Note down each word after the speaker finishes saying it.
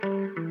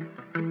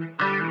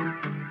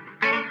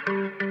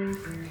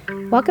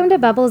Welcome to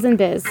Bubbles and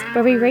Biz,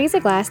 where we raise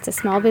a glass to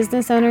small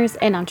business owners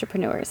and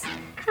entrepreneurs.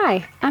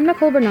 Hi, I'm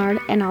Nicole Bernard,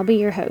 and I'll be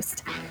your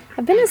host.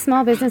 I've been a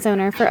small business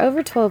owner for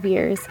over 12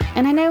 years,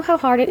 and I know how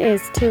hard it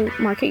is to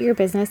market your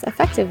business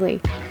effectively.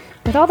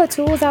 With all the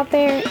tools out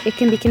there, it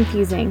can be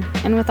confusing,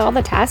 and with all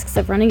the tasks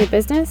of running a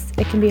business,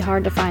 it can be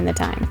hard to find the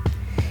time.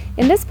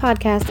 In this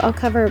podcast, I'll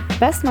cover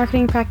best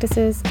marketing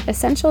practices,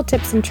 essential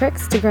tips and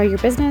tricks to grow your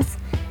business,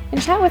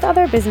 and chat with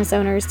other business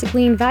owners to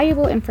glean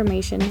valuable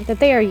information that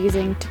they are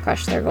using to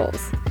crush their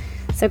goals.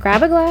 So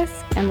grab a glass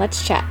and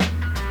let's chat.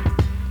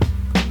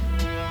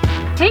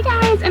 Hey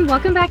guys, and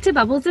welcome back to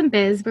Bubbles and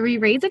Biz, where we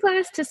raise a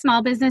glass to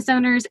small business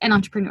owners and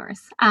entrepreneurs.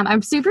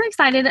 I'm super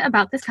excited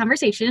about this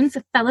conversation. It's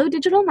a fellow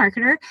digital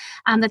marketer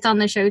that's on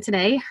the show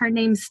today. Her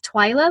name's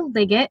Twyla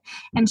Liggett,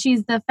 and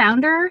she's the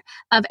founder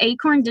of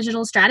Acorn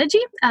Digital Strategy,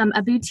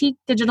 a boutique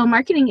digital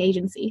marketing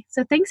agency.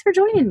 So thanks for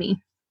joining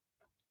me.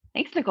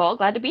 Thanks, Nicole.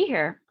 Glad to be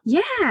here.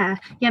 Yeah,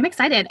 I'm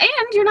excited. And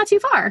you're not too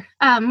far.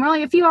 We're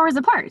only a few hours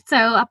apart. So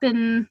up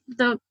in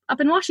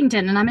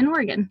Washington, and I'm in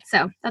Oregon.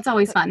 So that's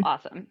always fun.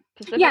 Awesome.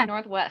 Pacific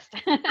Northwest.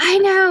 I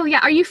know. Yeah.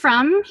 Are you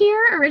from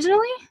here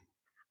originally?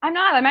 I'm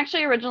not. I'm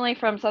actually originally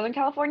from Southern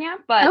California,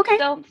 but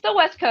still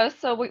West Coast.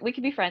 So we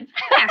could be friends.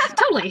 Yeah,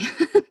 totally.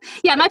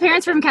 Yeah, my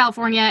parents were from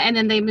California, and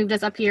then they moved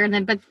us up here,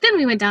 but then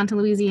we went down to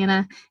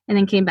Louisiana, and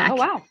then came back. Oh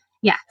wow.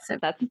 Yeah, so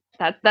that's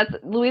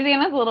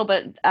Louisiana's a little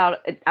bit out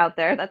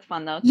there. That's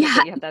fun though. Yeah,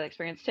 you have that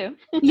experience too.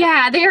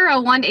 Yeah, they are a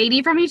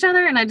 180 from each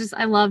other, and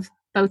I love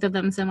both of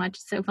them so much.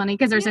 It's so funny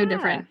because they're so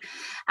different.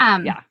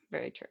 Yeah,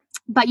 very true.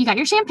 But you got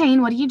your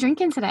champagne. What are you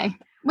drinking today?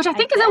 Which I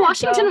think is a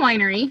Washington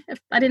winery. If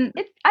I didn't,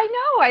 I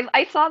know.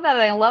 I saw that,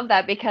 and I love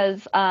that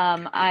because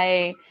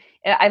I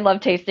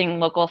love tasting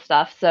local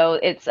stuff. So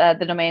it's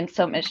the Domaine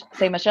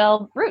Saint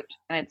Michel Brut,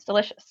 and it's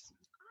delicious.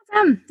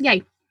 Awesome!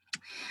 Yay!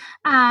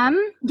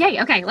 Yay.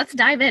 Okay, let's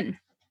dive in.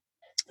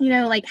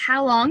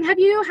 How long have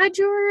you had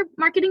your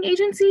marketing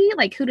agency?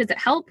 Who does it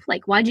help?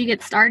 Why'd you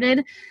get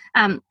started?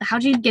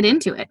 How'd you get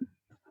into it?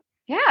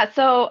 Yeah.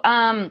 So,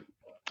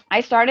 I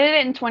started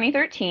it in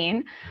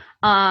 2013.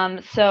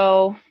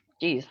 So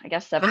geez, I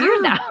guess 7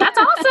 years now. That's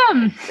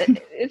awesome.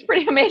 It's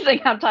pretty amazing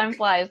how time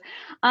flies.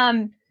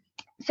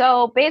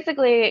 So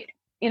basically,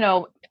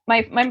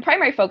 my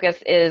primary focus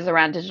is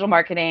around digital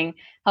marketing,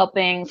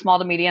 helping small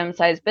to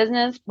medium-sized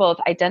business both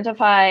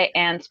identify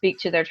and speak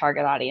to their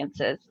target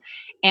audiences.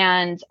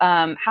 And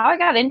how I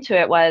got into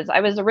it was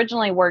I was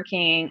originally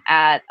working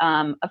at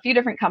a few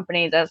different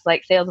companies as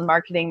sales and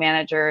marketing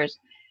managers.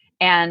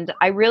 And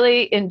I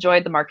really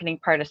enjoyed the marketing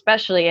part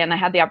especially. And I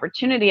had the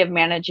opportunity of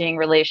managing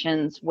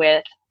relations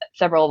with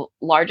several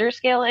larger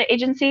scale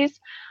agencies.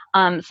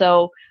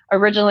 So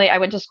originally I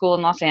went to school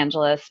in Los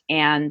Angeles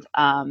and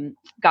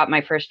got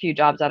my first few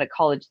jobs out of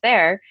college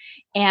there.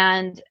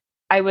 And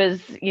I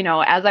was,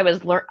 as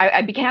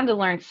I began to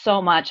learn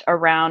so much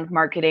around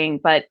marketing,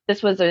 but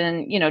this was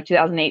in,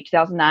 2008,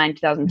 2009,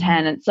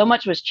 2010, and so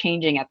much was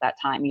changing at that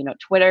time.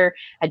 Twitter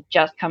had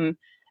just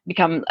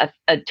become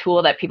a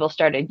tool that people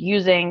started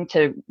using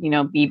to,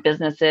 be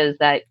businesses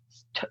that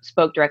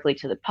spoke directly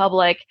to the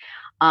public.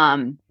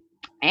 And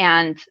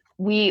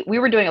we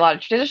were doing a lot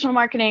of traditional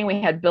marketing.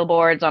 We had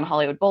billboards on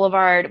Hollywood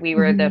Boulevard. We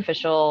were the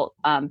official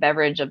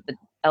beverage of the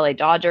LA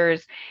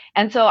Dodgers.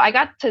 And so I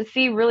got to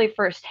see really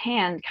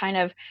firsthand kind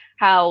of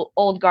how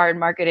old guard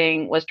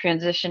marketing was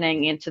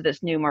transitioning into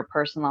this new, more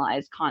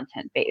personalized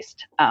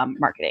content-based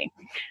marketing.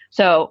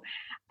 So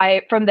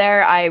from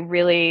there, I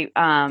really,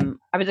 I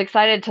was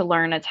excited to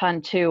learn a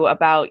ton too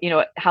about,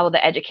 how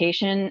the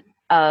education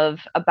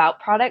about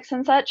products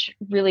and such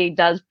really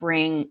does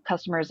bring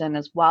customers in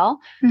as well.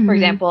 Mm-hmm. For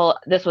example,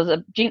 this was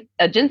a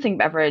ginseng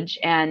beverage,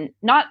 and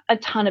not a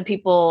ton of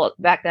people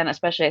back then,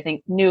 especially I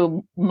think,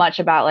 knew much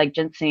about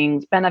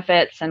ginseng's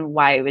benefits and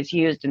why it was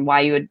used and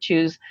why you would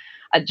choose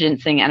a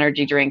ginseng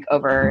energy drink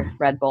over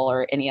Red Bull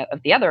or any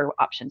of the other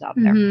options out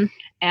there. Mm-hmm.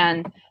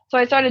 And so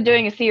I started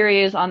doing a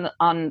series on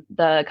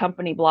the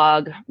company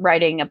blog,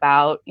 writing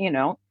about,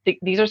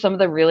 these are some of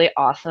the really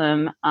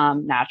awesome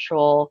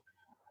natural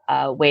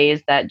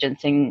ways that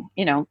ginseng,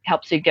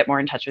 helps you get more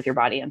in touch with your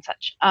body and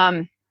such.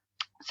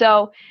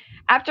 So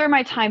after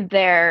my time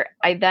there,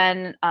 I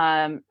then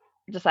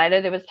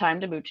decided it was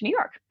time to move to New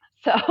York.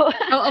 So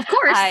of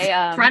course,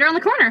 it's right around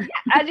the corner.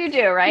 As you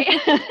do, right?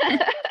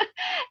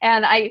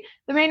 And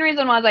the main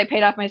reason was I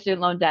paid off my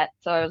student loan debt.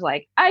 So I was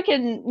like,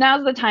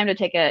 now's the time to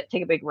take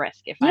a big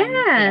risk. If I'm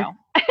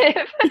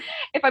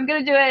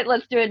going to do it,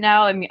 let's do it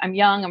now. I'm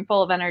young, I'm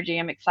full of energy.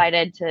 I'm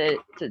excited to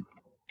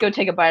go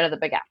take a bite of the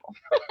Big Apple.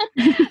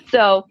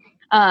 So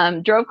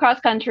drove cross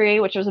country,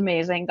 which was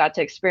amazing. Got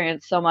to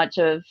experience so much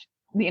of,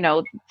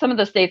 some of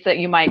the states that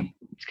you might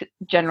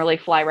generally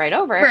fly right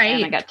over. Right.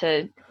 And I got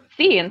to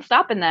see and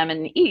stop in them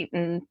and eat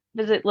and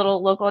visit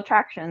little local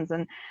attractions.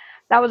 And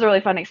that was a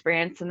really fun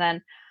experience.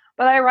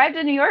 But I arrived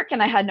in New York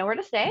and I had nowhere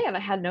to stay and I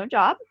had no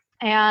job.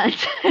 And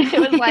it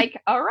was like,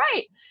 all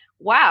right,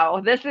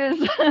 wow, this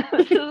is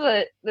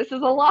a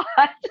lot.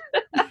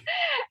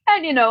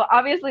 And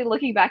obviously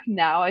looking back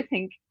now, I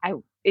think I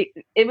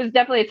it was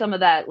definitely some of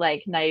that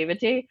like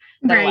naivety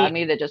that allowed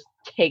me to just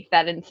take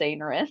that insane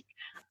risk.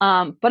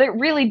 But it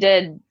really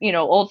did,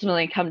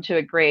 ultimately come to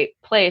a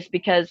great place,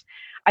 because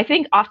I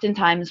think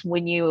oftentimes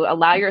when you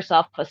allow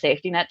yourself a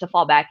safety net to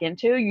fall back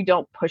into, you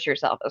don't push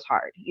yourself as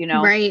hard,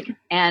 Right.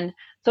 And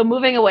so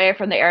moving away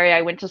from the area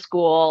I went to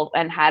school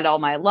and had all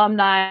my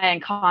alumni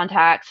and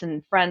contacts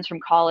and friends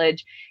from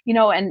college,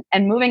 and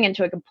moving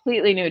into a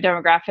completely new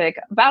demographic,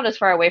 about as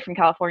far away from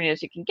California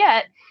as you can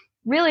get,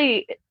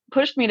 really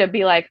pushed me to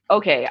be like,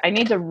 okay, I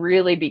need to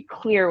really be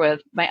clear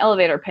with my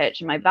elevator pitch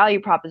and my value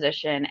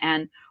proposition,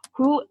 and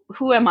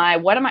who am I?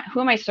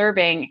 Who am I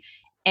serving?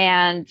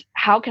 And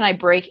how can I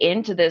break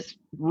into this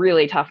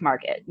really tough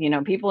market?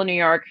 People in New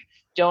York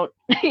don't,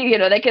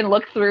 they can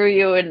look through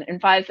you in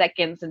 5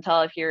 seconds and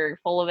tell if you're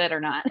full of it or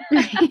not.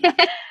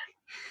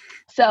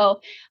 So,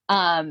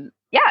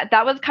 yeah,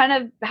 that was kind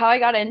of how I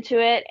got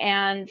into it.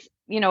 And,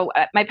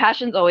 my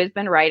passion's always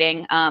been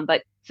writing.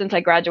 But since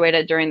I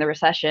graduated during the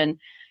recession,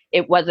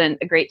 it wasn't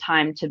a great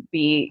time to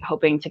be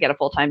hoping to get a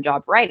full-time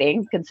job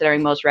writing,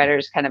 considering most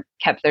writers kind of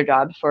kept their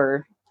job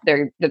for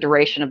the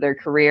duration of their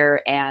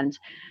career. And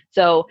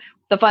so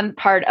the fun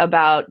part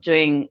about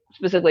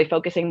specifically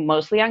focusing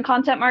mostly on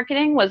content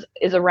marketing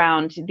is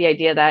around the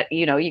idea that,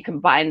 you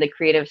combine the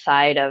creative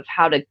side of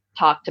how to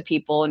talk to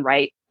people and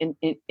write in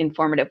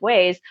informative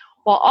ways,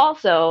 while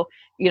also,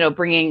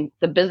 bringing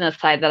the business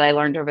side that I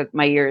learned over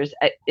my years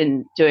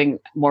in doing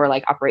more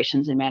like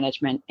operations and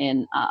management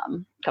in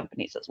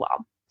companies as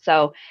well.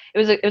 So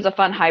it was a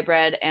fun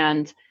hybrid,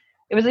 and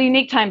it was a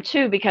unique time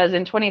too, because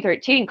in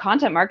 2013,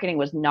 content marketing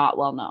was not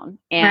well known.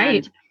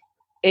 And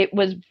it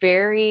was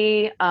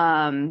very,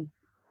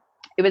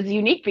 it was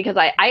unique because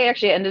I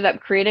actually ended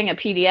up creating a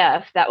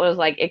PDF that was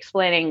like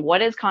explaining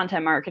what is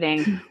content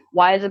marketing,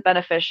 why is it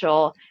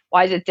beneficial,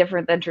 why is it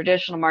different than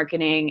traditional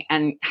marketing,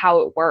 and how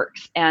it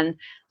works. And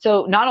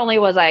so not only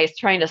was I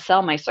trying to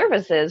sell my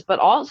services, but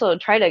also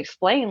try to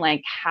explain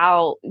like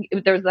how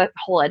there's that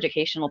whole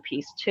educational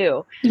piece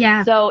too.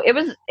 Yeah. So it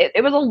was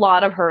a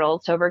lot of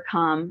hurdles to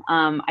overcome.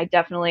 I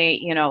definitely,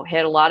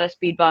 hit a lot of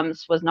speed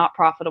bumps, was not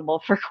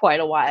profitable for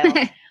quite a while.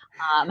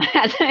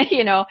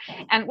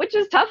 And which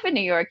is tough in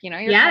New York,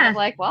 you're kind of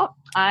like, well,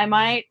 I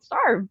might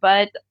starve,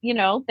 but,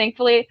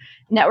 thankfully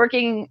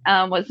networking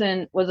was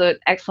an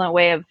excellent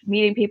way of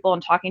meeting people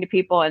and talking to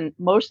people. And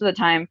most of the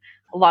time,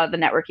 a lot of the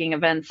networking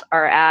events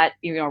are at,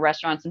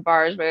 restaurants and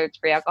bars where it's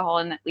free alcohol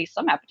and at least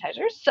some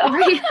appetizers. So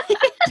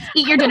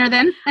eat your dinner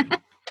then.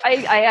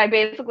 I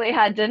basically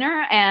had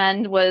dinner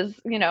and was,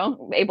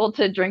 able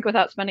to drink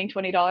without spending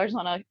 $20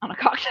 on a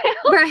cocktail.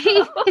 Right.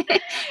 So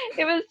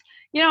it was,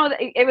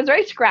 it was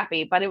very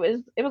scrappy, but it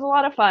was a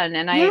lot of fun.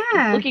 And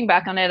looking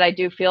back on it, I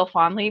do feel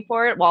fondly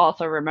for it, while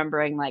also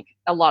remembering like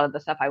a lot of the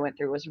stuff I went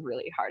through was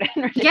really hard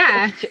and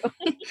ridiculous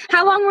too.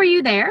 How long were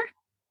you there?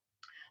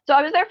 So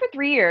I was there for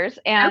 3 years,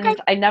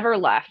 and I never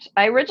left.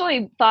 I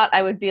originally thought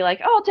I would be like,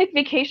 oh, I'll take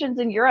vacations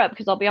in Europe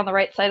because I'll be on the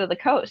right side of the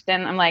coast.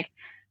 And I'm like,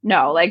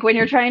 no, like when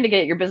you're trying to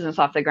get your business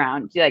off the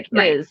ground, like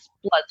it is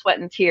blood, sweat,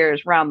 and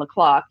tears round the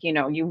clock.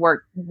 You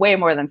work way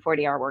more than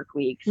 40-hour work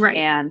weeks. Right.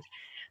 And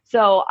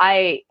so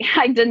I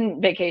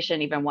didn't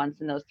vacation even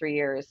once in those 3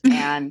 years.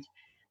 And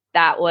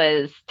that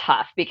was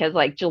tough because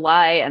like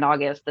July and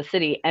August, the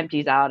city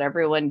empties out.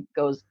 Everyone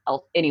goes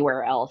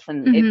anywhere else.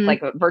 And it's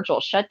like a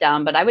virtual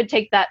shutdown. But I would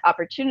take that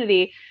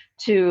opportunity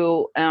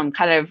to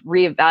kind of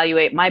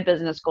reevaluate my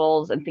business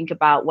goals and think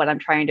about what I'm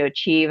trying to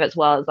achieve, as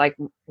well as like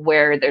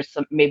where there's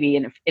some maybe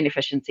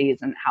inefficiencies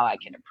and how I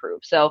can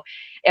improve. So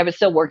I was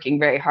still working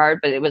very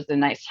hard, but it was a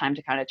nice time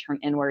to kind of turn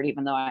inward,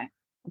 even though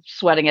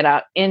sweating it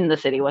out in the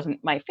city wasn't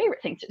my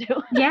favorite thing to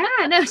do. Yeah,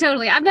 no,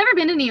 totally. I've never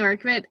been to New York,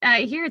 but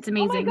I hear it's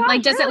amazing. Oh my gosh,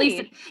 like just really?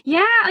 at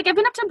least, like I've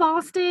been up to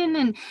Boston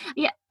and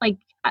like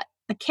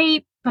the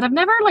Cape, but I've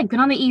never like been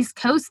on the East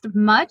Coast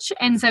much.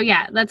 And so,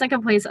 that's like a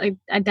place I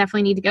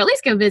definitely need to go, at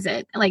least go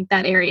visit like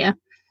that area.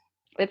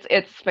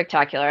 It's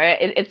spectacular.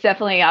 It's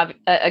definitely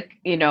a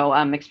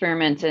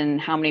experiment in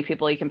how many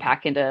people you can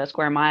pack into a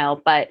square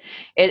mile, but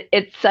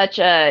it's such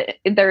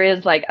there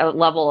is like a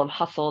level of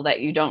hustle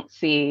that you don't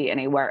see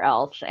anywhere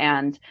else,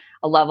 and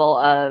a level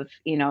of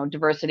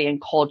diversity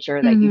and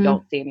culture that you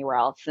don't see anywhere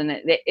else,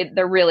 and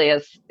there really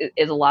is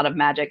a lot of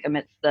magic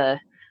amidst the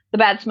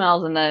bad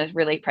smells and the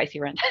really pricey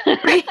rent.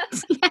 Right.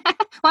 Yeah.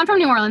 Well, I'm from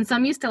New Orleans, so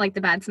I'm used to like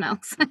the bad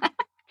smells.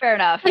 Fair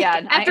enough.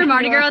 Yeah. After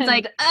Mardi Gras, it's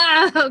like,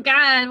 oh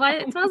God, what?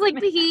 It smells like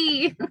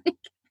pee.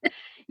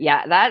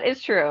 Yeah, that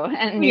is true.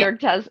 And New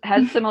York has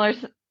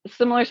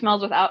similar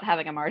smells without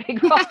having a Mardi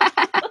Gras.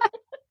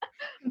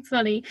 It's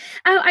funny.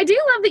 I do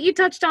love that you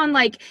touched on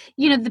the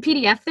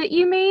PDF that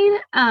you made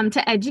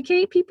to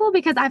educate people,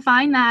 because I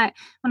find that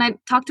when I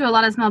talk to a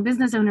lot of small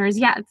business owners,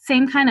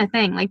 same kind of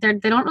thing. Like they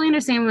don't really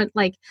understand what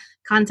like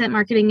content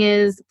marketing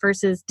is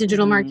versus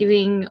digital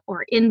marketing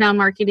or inbound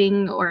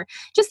marketing or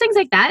just things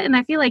like that. And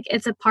I feel like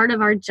it's a part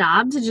of our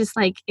job to just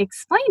like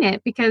explain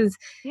it, because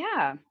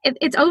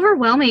it's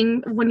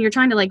overwhelming when you're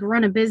trying to like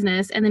run a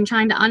business and then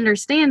trying to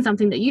understand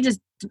something that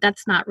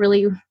that's not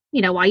really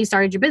why you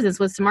started your business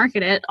was to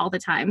market it all the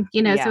time,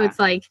 so it's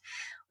like,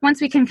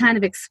 once we can kind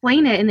of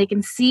explain it and they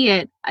can see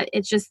it,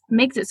 it just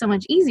makes it so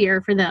much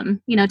easier for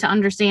them, to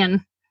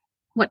understand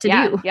what to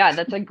do. Yeah,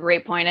 that's a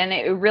great point. And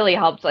it really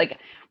helps. Like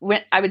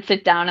when I would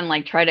sit down and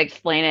like try to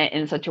explain it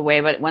in such a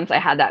way, but once I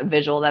had that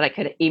visual that I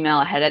could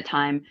email ahead of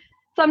time,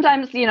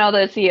 sometimes,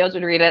 the CEOs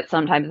would read it,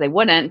 sometimes they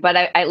wouldn't, but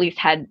I at least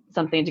had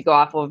something to go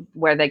off of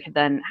where they could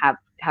then have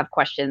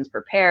questions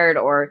prepared,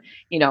 or,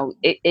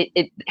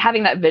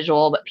 having that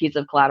visual piece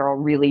of collateral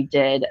really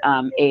did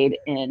aid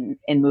in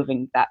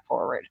moving that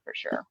forward for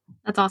sure.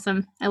 That's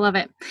awesome. I love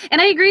it.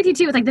 And I agree with you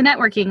too with like the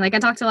networking. Like I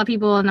talk to a lot of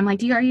people and I'm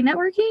like, are you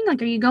networking? Like,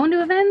 are you going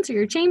to events or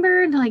your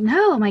chamber? And they're like,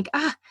 no. I'm like,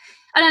 and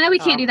I know we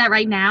can't do that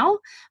right now,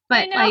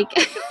 but like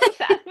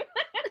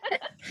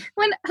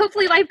when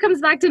hopefully life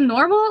comes back to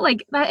normal,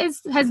 like that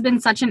has been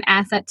such an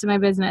asset to my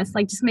business.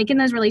 Like just making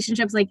those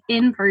relationships like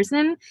in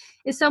person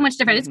is so much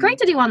different. It's great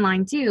to do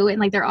online too. And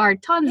like there are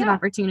tons of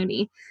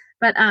opportunity,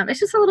 but it's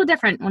just a little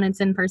different when it's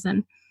in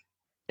person.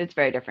 It's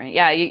very different.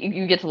 Yeah.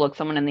 You get to look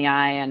someone in the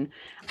eye and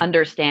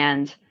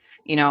understand,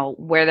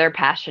 where their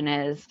passion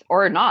is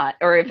or not,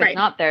 or if it's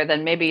not there,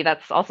 then maybe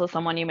that's also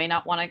someone you may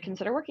not want to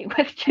consider working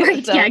with too.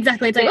 Right. So yeah,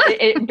 exactly. It's like,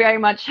 it very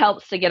much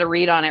helps to get a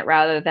read on it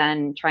rather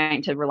than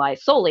trying to rely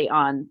solely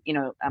on,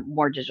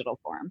 more digital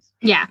forums.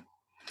 Yeah,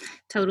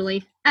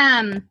 totally.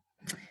 I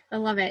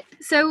love it.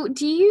 So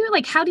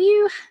how do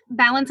you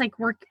balance like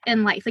work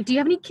and life? Like, do you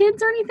have any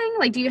kids or anything?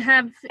 Like, do you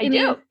have any?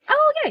 I do.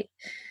 Oh, okay.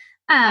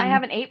 I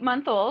have an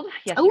 8-month-old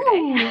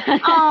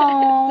yesterday.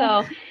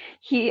 So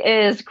he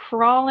is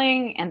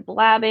crawling and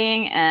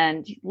blabbing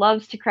and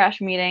loves to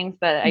crash meetings,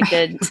 but I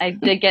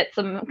did get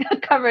some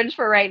coverage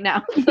for right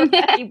now so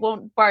that he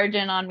won't barge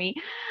in on me.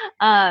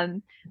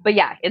 But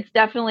yeah, it's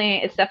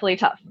definitely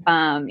tough.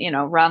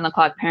 Round the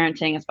clock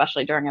parenting,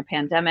 especially during a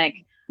pandemic.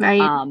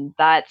 Right.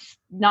 That's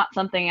not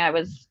something I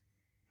was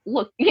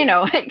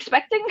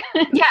expecting.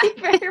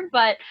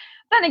 But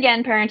then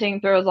again,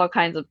 parenting throws all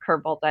kinds of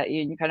curveballs at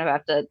you, and you kind of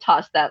have to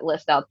toss that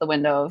list out the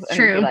window and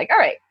be like, all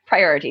right,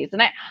 priorities.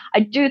 And I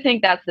do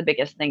think that's the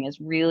biggest thing,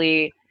 is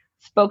really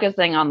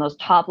focusing on those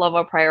top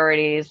level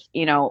priorities,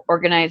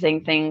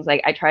 organizing things.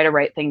 Like I try to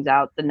write things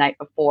out the night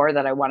before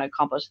that I want to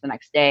accomplish the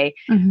next day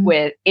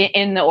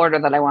in the order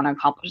that I want to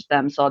accomplish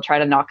them. So I'll try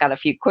to knock out a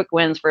few quick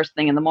wins first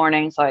thing in the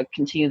morning, so I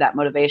continue that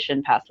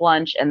motivation past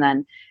lunch. And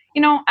then,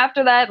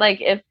 after that, like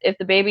if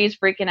the baby's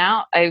freaking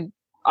out,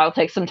 I'll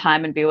take some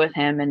time and be with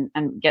him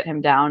and get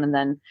him down and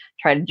then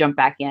try to jump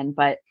back in.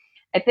 But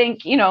I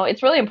think,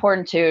 it's really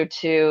important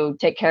to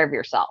take care of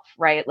yourself,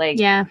 right? Like,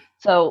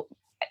 so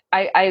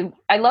I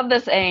love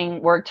this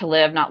saying, work to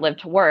live, not live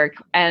to work.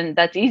 And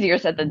that's easier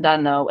said than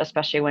done though,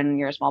 especially when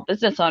you're a small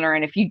business owner.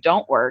 And if you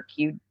don't work,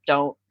 you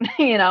don't,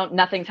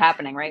 nothing's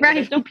happening, right?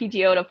 There's no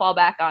PTO to fall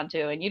back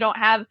onto, and you don't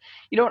have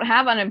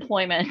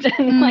unemployment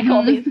and like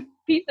all these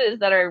pieces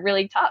that are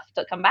really tough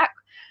to come back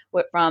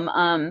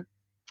from.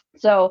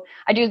 So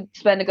I do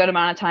spend a good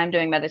amount of time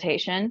doing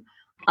meditation.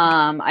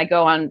 I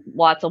go on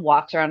lots of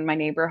walks around my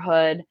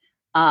neighborhood.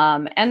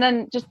 And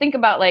then just think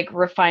about like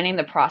refining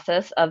the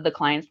process of the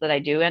clients that I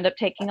do end up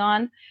taking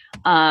on.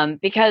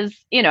 Because,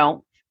 you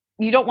don't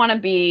want to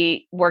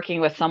be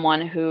working with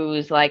someone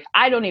who's like,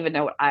 I don't even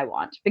know what I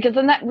want, because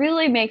then that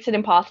really makes it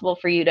impossible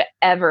for you to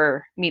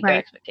ever meet their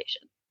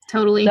expectations.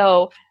 Totally.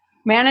 So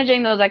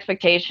managing those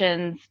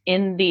expectations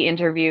in the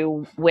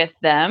interview with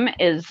them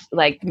is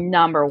like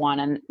number one.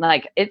 And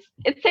like, it's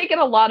taken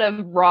a lot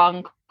of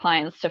wrong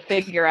clients to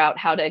figure out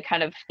how to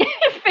kind of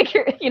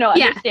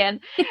understand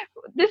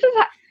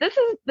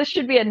this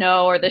should be a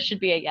no, or this should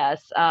be a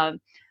yes.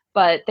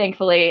 But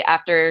thankfully,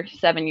 after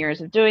 7 years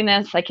of doing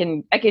this, I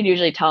can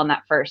usually tell in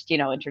that first,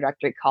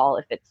 introductory call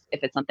if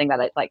it's something that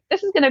it's like,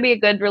 this is going to be a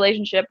good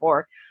relationship,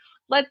 or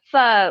let's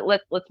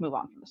move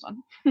on from this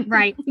one.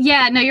 Right.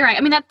 Yeah, no, you're right.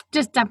 I mean, that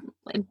just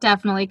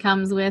definitely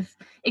comes with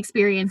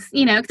experience,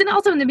 because then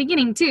also in the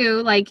beginning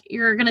too, like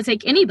you're going to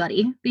take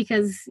anybody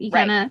because you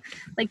kind of,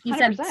 like you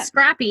 100%. Said,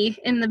 scrappy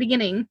in the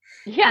beginning.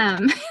 Yeah.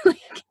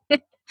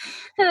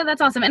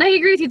 That's awesome. And I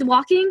agree with you. The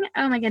walking,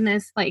 oh my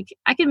goodness, like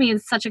I can be in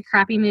such a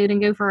crappy mood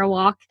and go for a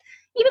walk,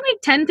 even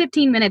like 10,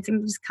 15 minutes,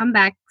 and just come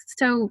back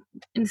so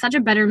in such a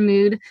better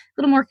mood, a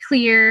little more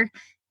clear,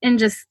 and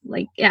just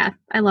like, yeah,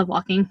 I love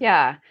walking.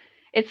 Yeah.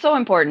 It's so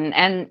important.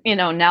 And,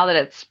 now that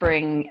it's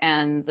spring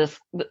and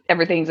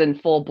everything's in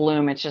full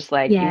bloom, it's just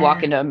like you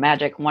walk into a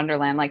magic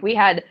wonderland. Like we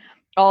had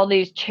all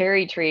these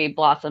cherry tree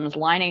blossoms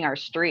lining our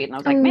street. And I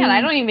was like, man, I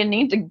don't even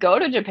need to go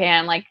to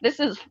Japan. Like this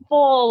is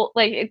full,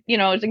 like,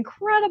 it's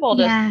incredible.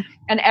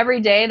 And every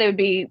day they would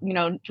be,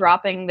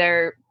 dropping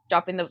the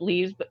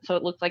leaves, but so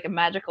it looks like a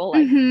magical,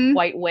 like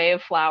white wave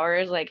of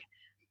flowers. Like,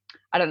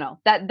 I don't know,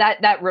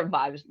 that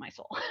revives my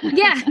soul.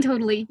 Yeah,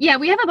 totally. Yeah,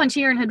 we have a bunch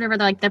here in Hood River,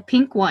 they're like the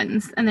pink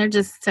ones, and they're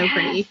just so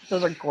pretty.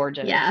 Those are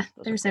gorgeous. Yeah,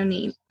 they're so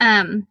neat.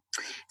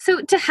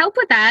 So to help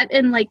with that,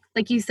 and like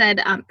you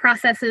said,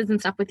 processes and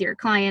stuff with your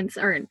clients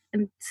or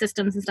and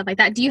systems and stuff like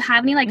that, do you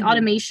have any like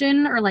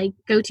automation or like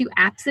go-to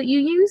apps that you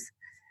use?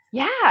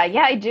 Yeah,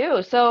 I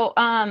do. So,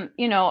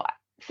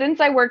 since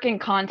I work in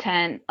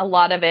content, a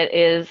lot of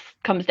it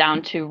comes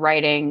down to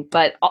writing,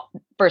 but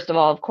first of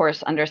all, of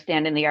course,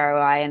 understanding the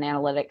ROI and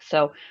analytics.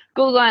 So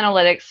Google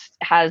Analytics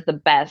has the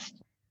best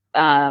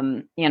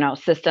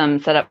system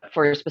set up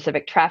for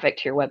specific traffic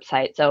to your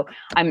website. So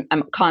I'm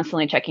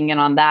constantly checking in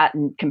on that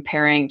and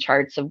comparing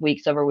charts of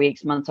weeks over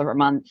weeks, months over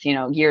months,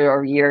 year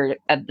over year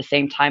at the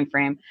same time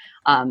frame.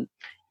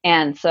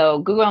 And so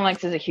Google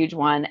Analytics is a huge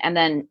one. And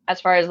then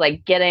as far as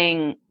like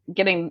getting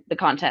the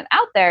content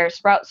out there,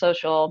 Sprout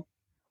Social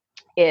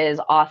is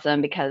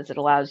awesome because it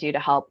allows you to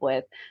help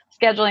with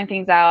scheduling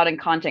things out and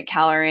content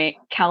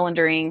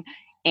calendaring.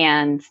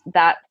 And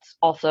that's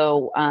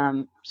also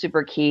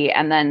super key.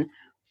 And then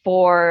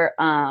for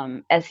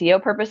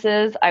SEO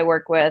purposes, I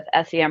work with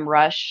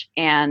SEMrush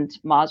and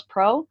Moz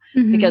Pro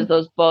because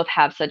those both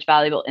have such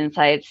valuable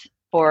insights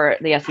for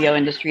the SEO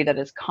industry that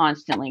is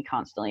constantly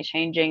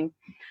changing.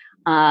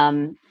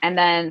 And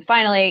then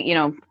finally,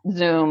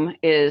 Zoom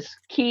is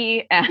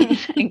key, and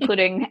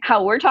including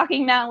how we're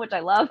talking now, which I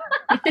love.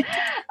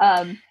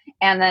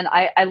 And then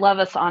I love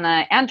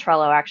Asana and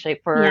Trello actually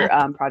for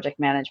project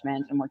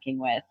management and working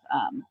with,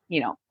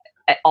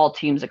 all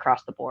teams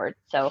across the board.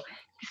 So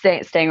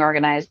staying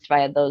organized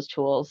via those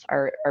tools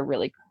are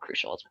really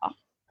crucial as well.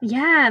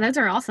 Yeah, those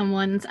are awesome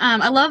ones.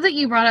 I love that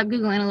you brought up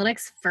Google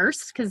Analytics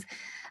first, because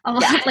a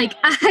lot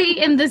I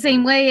am the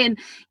same way. And,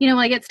 when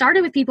I get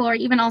started with people, or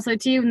even also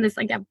too, and this,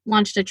 I've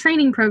launched a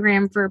training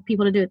program for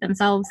people to do it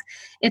themselves.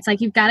 It's like,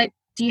 you've got it.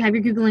 Do you have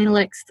your Google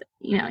Analytics,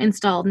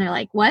 installed? And they're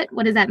like, what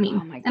does that mean?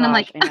 Oh my gosh, and I'm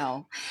like, I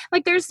know.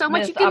 Like, there's so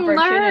much you can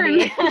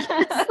learn.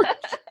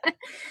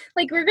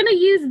 Like, we're going to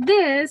use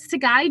this to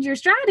guide your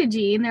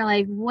strategy. And they're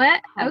like,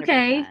 what? 100%.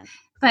 Okay.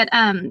 But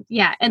and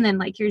then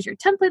like, here's your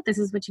template. This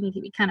is what you need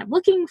to be kind of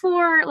looking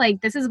for.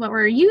 Like, this is what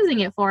we're using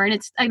it for. And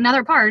it's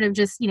another part of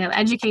just,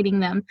 educating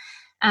them.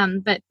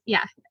 But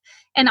yeah.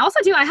 And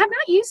also too, I have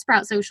not used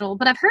Sprout Social,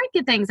 but I've heard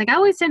good things. Like, I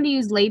always tend to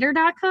use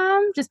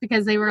later.com just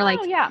because they were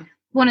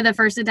one of the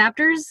first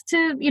adapters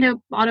to,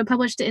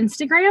 auto-publish to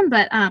Instagram.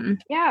 But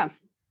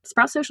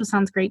Sprout Social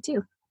sounds great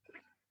too.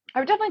 I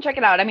would definitely check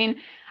it out. I mean,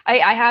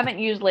 I haven't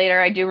used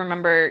Later. I do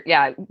remember,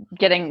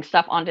 getting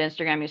stuff onto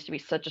Instagram used to be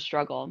such a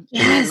struggle.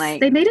 Yes,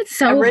 they made it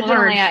so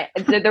originally hard.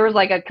 There was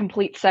like a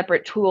complete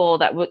separate tool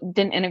that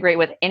didn't integrate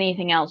with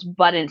anything else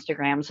but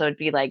Instagram. So it'd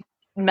be like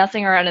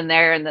messing around in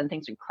there, and then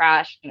things would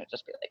crash, and it'd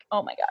just be like,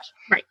 oh my gosh.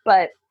 Right.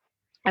 But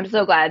I'm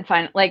so glad.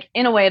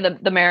 In a way,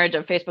 the marriage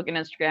of Facebook and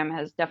Instagram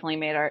has definitely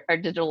made our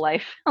digital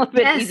life a little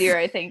bit easier,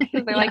 I think.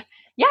 Because they're like,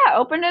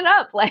 open it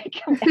up.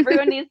 Like,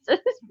 everyone needs to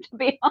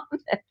be on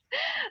this.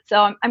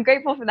 So I'm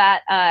grateful for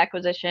that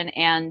acquisition.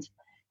 And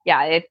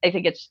I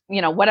think it's,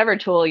 whatever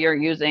tool you're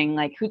using,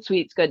 like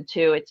Hootsuite's good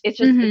too. It's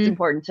just, it's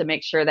important to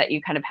make sure that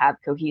you kind of have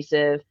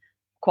cohesive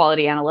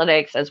quality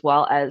analytics as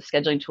well as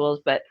scheduling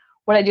tools. But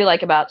what I do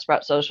like about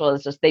Sprout Social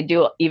is just they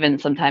do even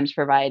sometimes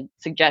provide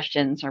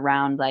suggestions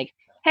around like,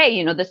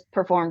 hey, this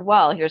performed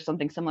well. Here's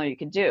something similar you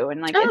could do.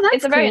 And like,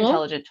 it's a very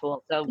intelligent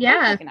tool. So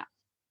check it out.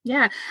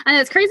 Yeah. And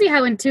it's crazy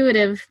how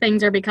intuitive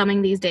things are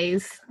becoming these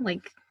days.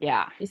 Like,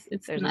 it's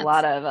there's nuts. a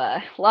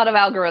lot of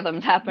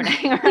algorithms happening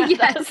around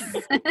us.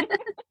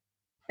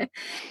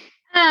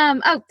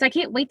 So I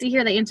can't wait to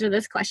hear the answer to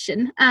this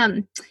question.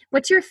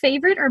 What's your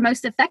favorite or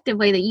most effective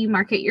way that you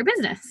market your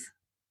business?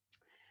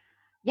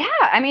 Yeah,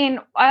 I mean,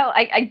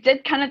 I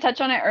did kind of touch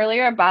on it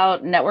earlier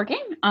about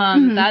networking.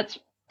 That's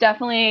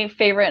definitely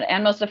favorite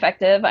and most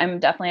effective. I'm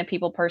definitely a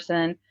people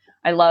person.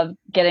 I love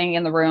getting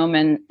in the room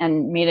and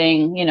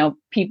meeting,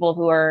 people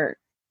who are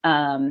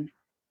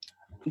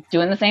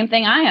doing the same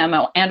thing I am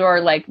and or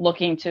like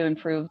looking to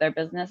improve their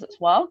business as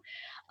well.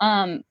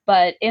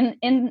 But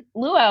in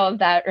lieu of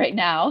that right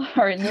now,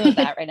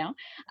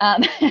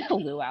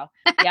 luau.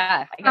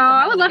 Yeah.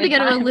 I would love to go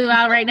to a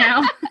luau right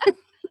now.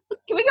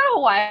 Can we go to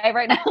Hawaii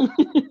right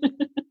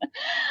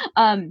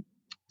now?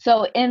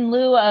 So in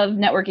lieu of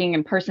networking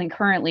in person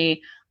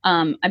currently,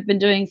 I've been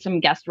doing some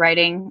guest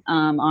writing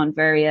on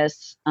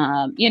various,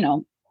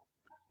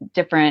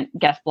 different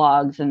guest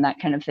blogs and that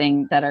kind of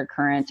thing that are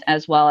current,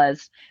 as well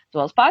as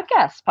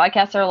podcasts.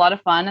 Podcasts are a lot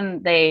of fun,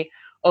 and they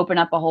open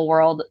up a whole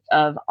world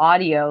of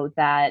audio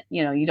that,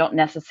 you don't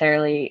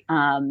necessarily,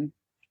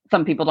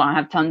 some people don't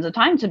have tons of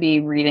time to be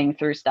reading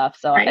through stuff.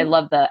 So I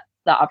love the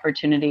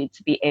opportunity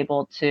to be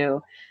able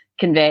to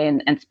convey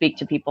and speak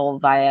to people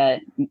via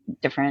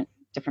different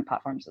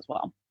platforms as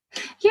well.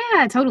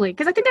 Yeah, totally.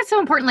 Because I think that's so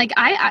important. Like,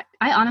 I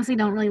honestly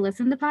don't really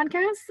listen to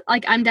podcasts.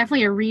 Like, I'm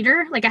definitely a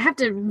reader. Like, I have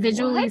to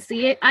visually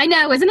see it. I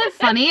know. Isn't it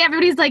funny?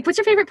 Everybody's like, what's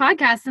your favorite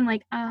podcast? I'm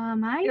like,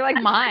 mine. You're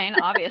like, mine,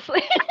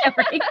 obviously.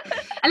 Right?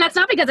 And that's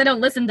not because I don't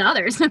listen to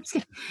others.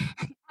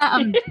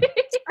 I know.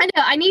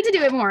 I need to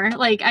do it more.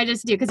 Like, I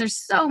just do. Because there's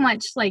so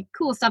much, like,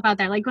 cool stuff out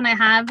there. Like, when I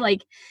have,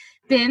 like,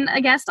 been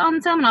a guest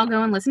on some, and I'll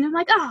go and listen to them,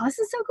 like, oh, this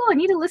is so cool. I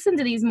need to listen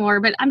to these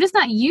more, but I'm just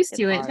not used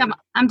to it.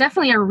 I'm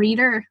definitely a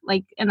reader,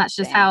 like, and that's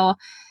just how,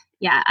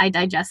 I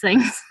digest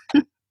things.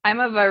 I'm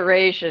a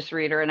voracious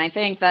reader, and I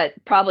think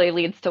that probably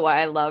leads to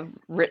why I love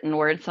written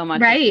word so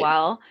much as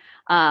well.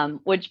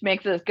 which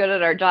makes us good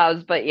at our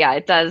jobs. But yeah,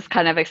 it does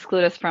kind of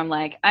exclude us from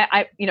like,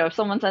 if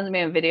someone sends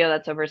me a video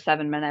that's over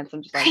 7 minutes,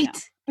 I'm just like, no.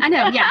 I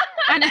know. Yeah.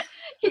 I know.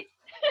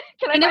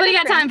 Nobody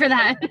got time for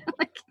that.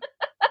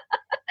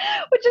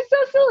 Which is so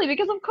silly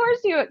because of course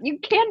you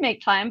can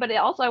make time, but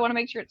also I want to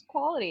make sure it's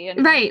quality.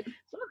 And right.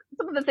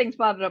 Some of the things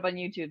popping up on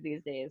YouTube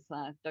these days,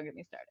 don't get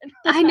me started.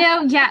 I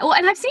know. Yeah. Well,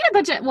 and I've seen a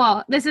bunch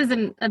of, this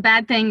isn't a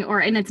bad thing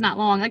and it's not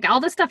long. Like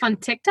all this stuff on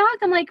TikTok,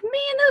 I'm like, man,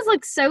 those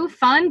look so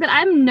fun, but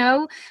I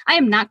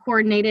am not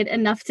coordinated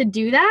enough to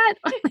do that.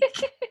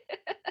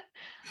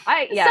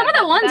 Some of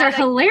the ones are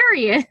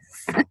hilarious.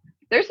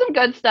 There's some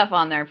good stuff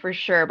on there for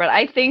sure. But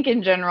I think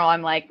in general,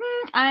 I'm like,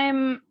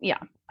 I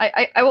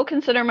will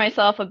consider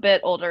myself a bit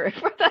older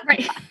for that.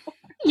 Right.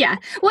 Yeah.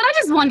 Well, I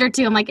just wonder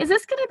too, I'm like, is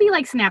this going to be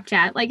like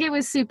Snapchat? Like it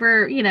was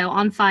super,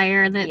 on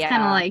fire and then it's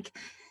kind of like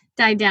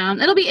died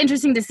down. It'll be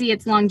interesting to see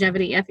its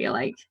longevity, I feel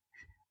like.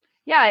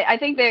 Yeah, I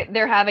think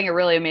they're having a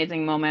really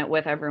amazing moment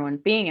with everyone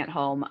being at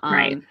home.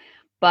 Right.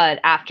 But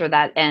after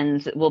that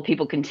ends, will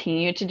people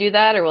continue to do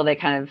that or will they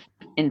kind of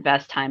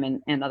invest time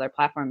in other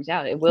platforms?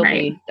 Yeah, it will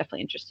be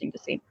definitely interesting to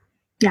see.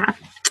 Yeah.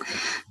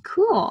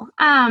 Cool.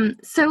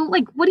 So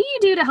like, what do you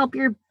do to help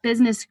your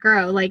business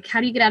grow? Like, how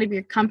do you get out of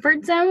your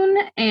comfort zone?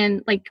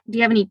 And like, do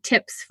you have any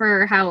tips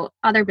for how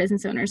other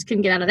business owners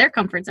can get out of their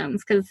comfort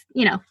zones? Because,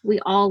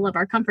 we all love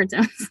our comfort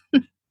zones.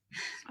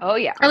 Oh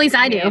yeah. Or at least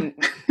I do.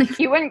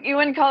 You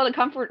wouldn't call it a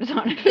comfort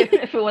zone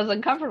if it was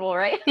uncomfortable,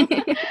 right?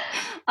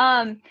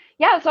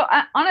 Yeah. So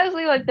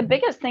honestly, like the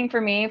biggest thing for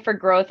me for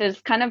growth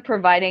is kind of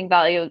providing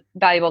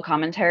valuable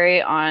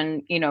commentary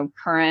on,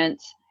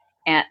 current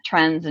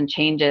trends and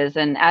changes.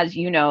 And as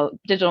you know,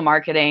 digital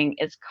marketing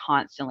is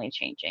constantly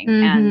changing.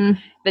 Mm-hmm. And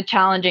the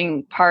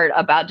challenging part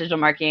about digital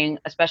marketing,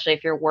 especially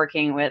if you're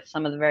working with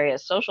some of the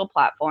various social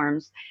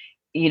platforms,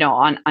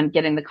 on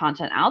getting the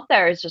content out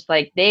there, is just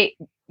like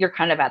you're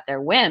kind of at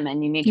their whim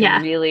and you need to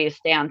really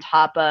stay on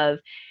top of,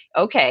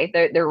 okay,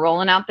 they're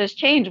rolling out this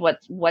change.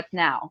 What's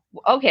now?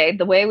 Okay,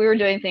 the way we were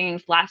doing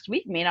things last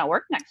week may not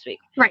work next week.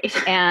 Right.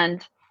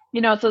 And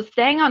so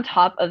staying on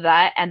top of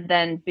that and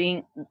then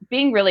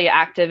being really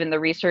active in the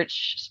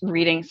research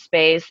reading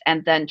space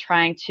and then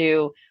trying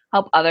to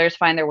help others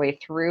find their way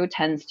through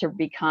tends to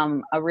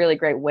become a really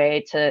great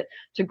way to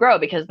grow,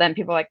 because then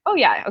people are like, oh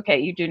yeah, okay,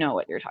 you do know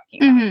what you're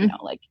talking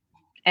about,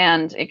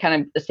 and it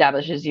kind of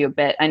establishes you a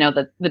bit. I know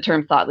that the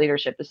term thought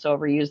leadership is so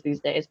overused these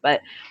days,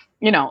 but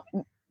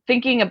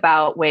thinking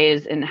about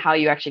ways in how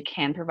you actually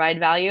can provide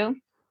value,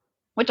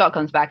 which all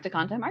comes back to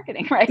content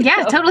marketing, right?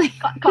 Yeah, totally.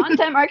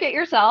 Content market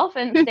yourself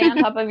and stay on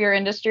top of your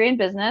industry and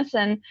business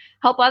and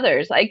help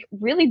others. Like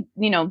really,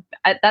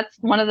 that's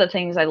one of the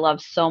things I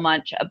love so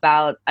much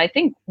about, I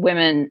think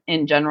women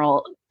in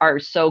general are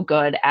so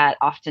good at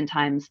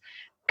oftentimes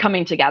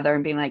coming together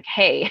and being like,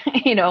 hey,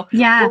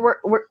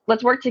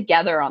 let's work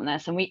together on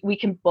this. And we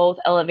can both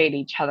elevate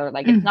each other.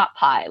 Like it's not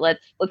pie.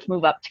 Let's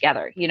move up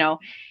together,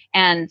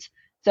 and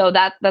so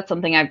that's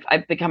something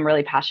I've become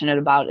really passionate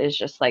about, is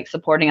just like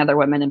supporting other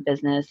women in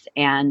business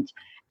and,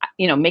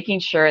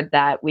 making sure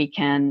that we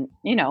can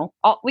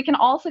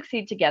all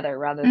succeed together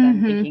rather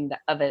than thinking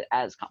of it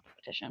as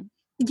competition.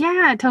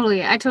 Yeah,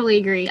 totally. I totally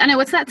agree. I know,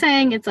 what's that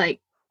saying? It's like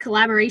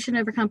collaboration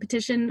over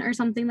competition or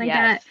something like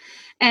that.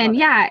 And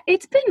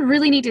it's been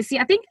really neat to see.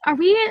 I think,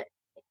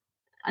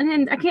 and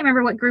then I can't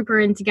remember what group we're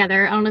in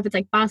together. I don't know if it's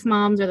like Boss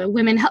Moms or the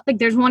Women Help. Like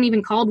there's one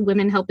even called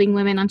Women Helping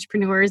Women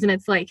Entrepreneurs, and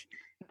it's like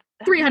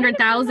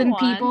 300,000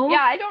 people.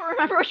 Yeah, I don't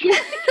remember what you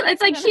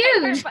it's like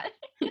huge.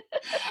 And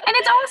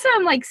it's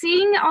awesome, like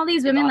seeing all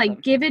these women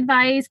like give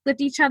advice,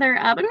 lift each other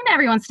up. I mean,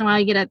 every once in a while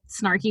you get a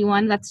snarky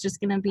one. That's just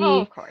going to be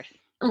of course.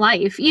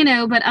 Life,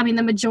 but I mean,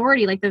 the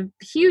majority, like the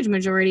huge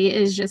majority,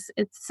 is just,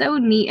 it's so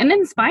neat and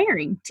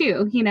inspiring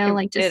too,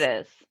 like just it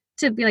is.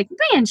 To be like,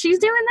 man, she's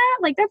doing that.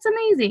 Like, that's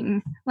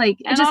amazing. Like,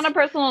 and on a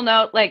personal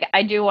note, like,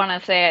 I do want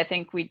to say, I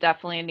think we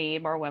definitely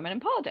need more women in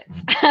politics.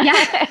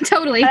 Yeah,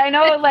 totally. I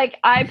know, like,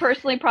 I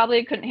personally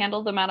probably couldn't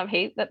handle the amount of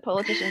hate that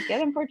politicians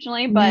get,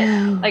 unfortunately, but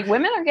like,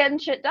 women are getting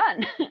shit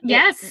done.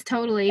 Yes,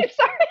 totally.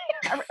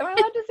 Sorry, am I allowed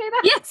to say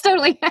that? Yes,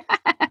 totally.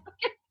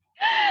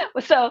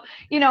 So,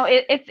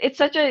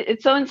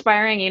 it's so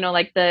inspiring,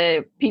 like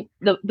the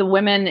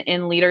women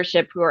in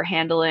leadership who are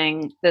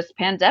handling this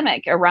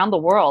pandemic around the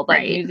world.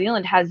 Like New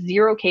Zealand has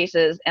 0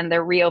 cases and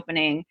they're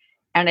reopening,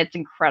 and it's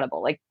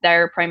incredible. Like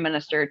their prime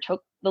minister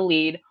took the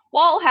lead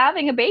while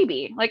having a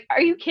baby. Like,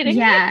 are you kidding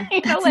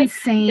me? That's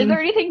insane. Is there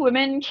anything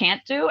women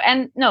can't do?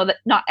 And no, that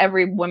not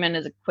every woman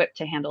is equipped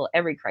to handle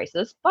every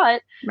crisis.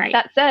 But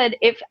that said,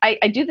 if I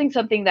do think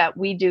something that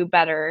we do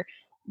better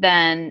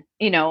than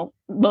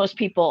most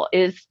people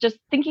is just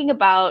thinking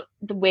about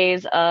the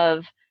ways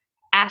of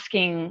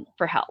asking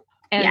for help.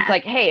 And it's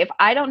like, hey, if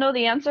I don't know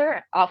the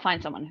answer, I'll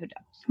find someone who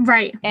does.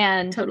 Right.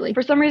 And totally.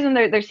 For some reason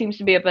there seems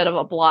to be a bit of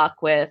a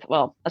block with,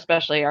 well,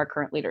 especially our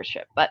current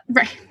leadership, but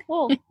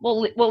we'll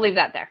leave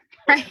that there.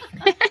 Right.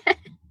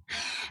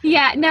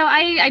 Yeah, no,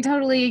 I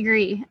totally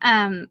agree.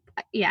 I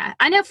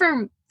know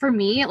for for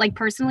me, like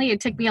personally,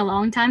 it took me a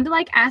long time to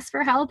like ask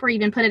for help or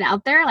even put it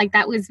out there. Like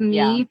that was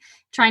me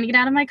trying to get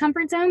out of my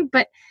comfort zone.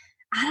 But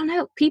I don't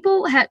know,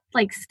 people have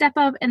like step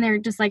up and they're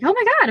just like, oh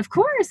my God, of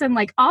course. And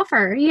like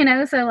offer,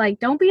 so like,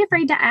 don't be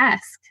afraid to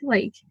ask.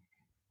 Like,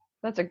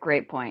 that's a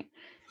great point.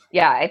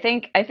 Yeah, I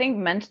think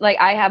like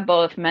I have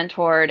both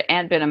mentored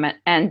and been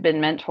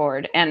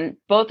mentored, and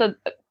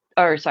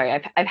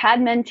I've had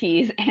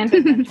mentees and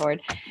been mentored,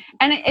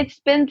 and it's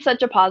been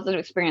such a positive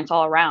experience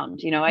all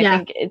around. I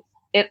think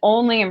it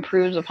only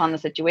improves upon the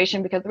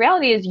situation, because the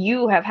reality is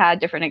you have had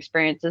different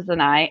experiences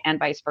than I, and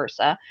vice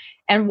versa.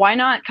 And why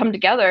not come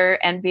together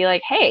and be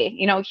like, hey,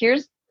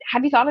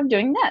 have you thought of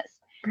doing this?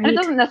 Right. And it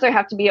doesn't necessarily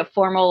have to be a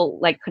formal,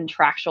 like,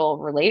 contractual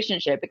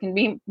relationship. It can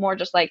be more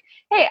just like,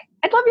 hey,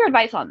 I'd love your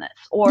advice on this.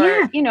 Or,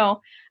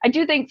 I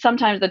do think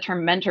sometimes the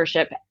term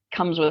mentorship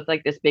comes with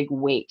like this big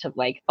weight of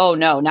like, oh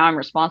no, now I'm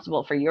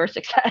responsible for your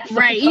success.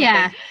 Right.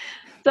 Yeah.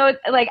 So it's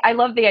like, I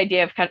love the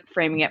idea of kind of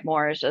framing it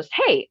more as just,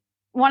 hey,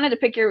 wanted to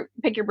pick your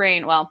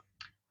brain. Well,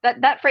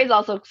 that phrase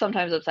also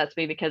sometimes upsets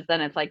me, because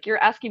then it's like,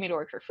 you're asking me to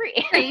work for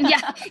free.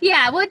 Yeah.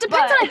 Yeah. Well, it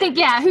depends on, I think,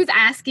 who's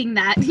asking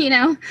that,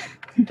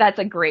 That's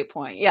a great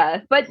point.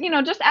 Yeah. But,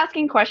 just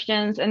asking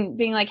questions and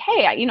being like,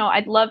 hey,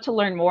 I'd love to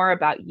learn more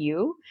about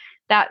you.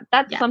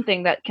 That's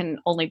something that can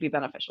only be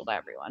beneficial to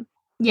everyone.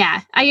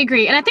 Yeah, I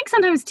agree. And I think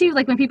sometimes too,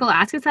 like when people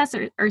ask us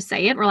that or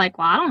say it, we're like,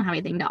 well, I don't have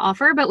anything to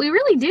offer, but we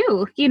really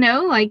do,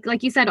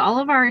 like you said, all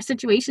of our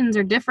situations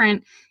are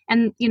different,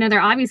 and, they're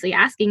obviously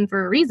asking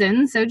for a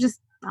reason. So just,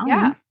 I don't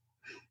know.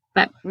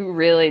 But we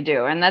really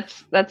do. And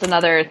that's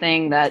another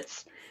thing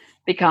that's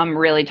become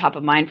really top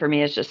of mind for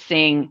me, is just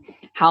seeing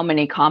how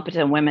many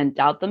competent women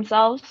doubt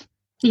themselves.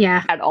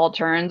 Yeah. At all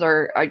turns,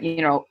 or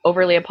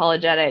overly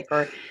apologetic,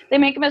 or they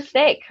make a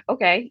mistake.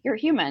 Okay, you're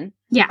human.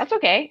 Yeah. That's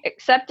okay.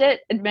 Accept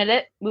it, admit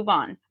it, move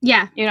on.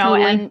 Yeah.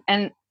 Totally.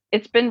 And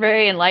it's been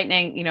very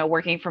enlightening,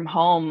 working from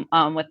home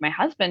with my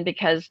husband,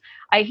 because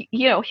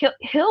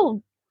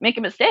he'll make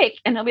a mistake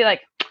and he'll be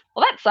like,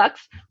 well, that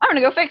sucks. I'm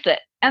going to go fix it.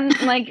 And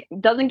like,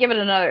 doesn't give it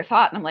another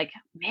thought. And I'm like,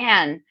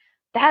 man,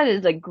 that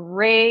is a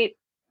great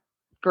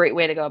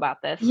way to go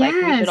about this. Yes.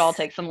 Like, we should all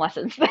take some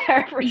lessons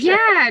there. For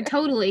sure. Yeah,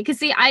 totally. Because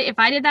see, if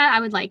I did that, I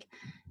would like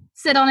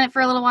sit on it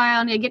for a little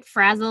while and I'd get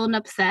frazzled and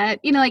upset,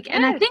 like, yes.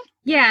 And I think,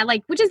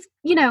 like, which is,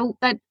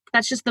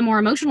 that's just the more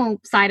emotional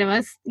side of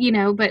us,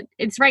 but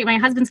it's right. My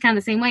husband's kind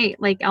of the same way.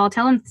 Like, I'll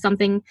tell him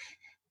something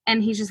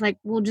and he's just like,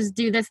 we'll just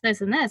do this, this,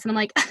 and this. And I'm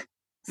like,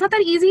 it's not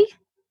that easy,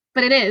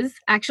 but it is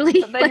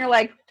actually. But then you're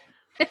like,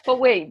 but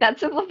wait, that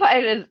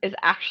simplified is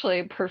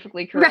actually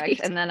perfectly correct. Right.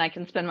 And then I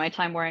can spend my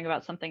time worrying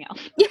about something else.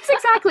 Yes,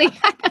 exactly.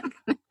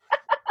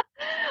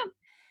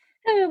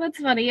 Oh, that's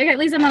funny. Okay, at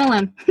least I'm not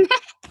alone.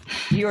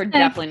 You are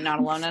definitely not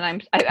alone.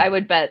 And I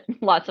would bet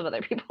lots of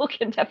other people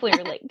can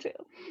definitely relate to.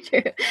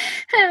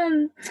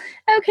 True.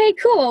 Okay,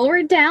 cool.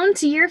 We're down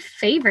to your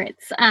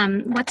favorites.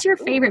 What's your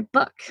favorite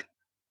book?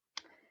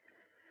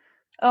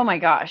 Oh my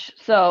gosh.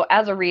 So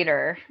as a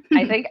reader,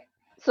 I think,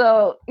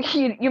 so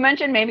you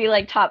mentioned maybe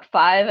like top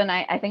 5, and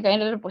I think I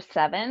ended up with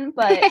 7,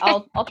 but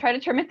I'll try to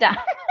trim it down.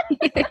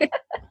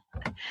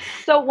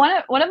 So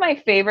one of my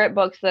favorite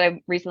books that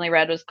I recently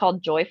read was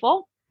called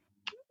Joyful.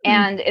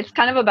 And it's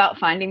kind of about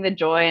finding the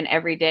joy in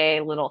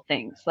everyday little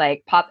things,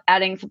 like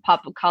adding some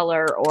pop of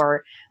color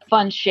or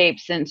fun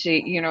shapes into,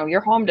 your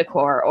home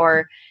decor,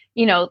 or,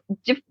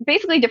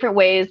 basically different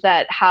ways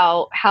that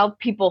how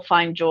people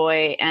find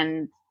joy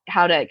and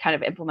how to kind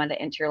of implement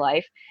it into your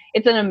life.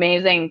 It's an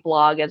amazing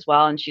blog as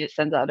well. And she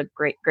sends out a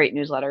great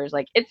newsletters.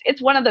 Like, it's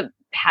one of the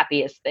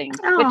happiest things,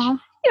 which,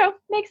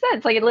 makes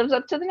sense. Like, it lives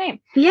up to the name.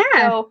 Yeah.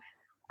 So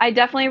I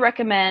definitely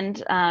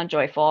recommend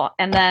Joyful.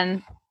 And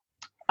then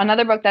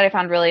another book that I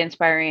found really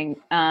inspiring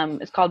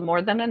is called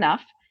More Than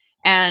Enough.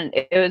 And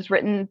it was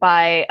written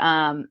by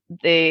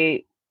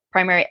the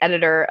primary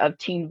editor of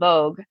Teen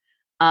Vogue.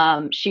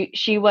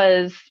 She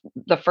was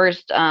the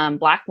first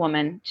Black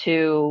woman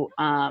to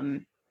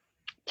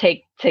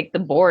take the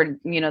board,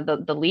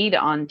 the lead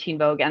on Teen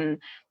Vogue. And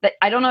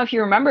I don't know if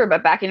you remember,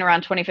 but back in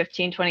around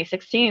 2015,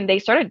 2016, they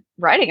started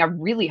writing a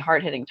really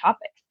hard-hitting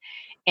topics.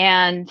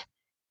 And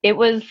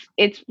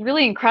it's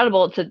really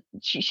incredible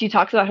she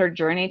talks about her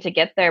journey to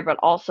get there, but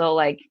also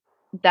like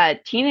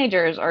that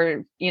teenagers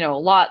are, a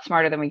lot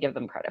smarter than we give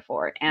them credit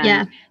for.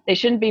 And they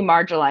shouldn't be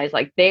marginalized.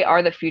 Like, they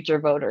are the future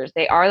voters.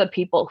 They are the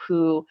people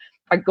who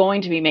are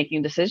going to be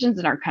making decisions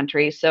in our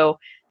country. So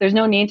there's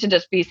no need to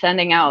just be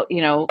sending out,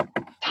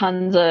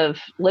 tons of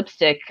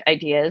lipstick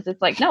ideas.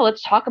 It's like, no,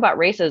 let's talk about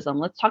racism.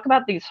 Let's talk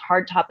about these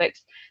hard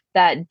topics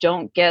that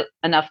don't get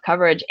enough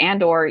coverage,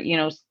 and or,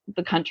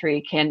 the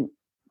country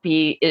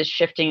is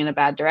shifting in a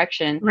bad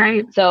direction.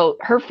 Right. So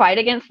her fight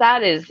against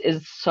that is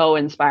so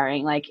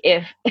inspiring. Like,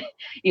 if,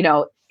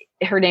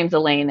 her name's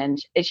Elaine, and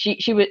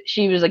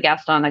she was a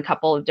guest on a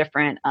couple of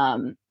different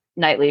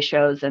nightly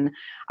shows, and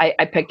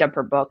I picked up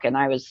her book and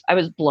I was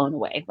blown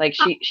away. Like,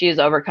 she has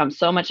overcome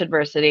so much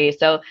adversity.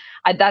 So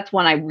that's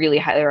one I really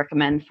highly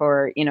recommend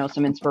for,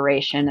 some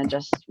inspiration, and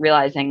just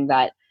realizing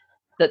that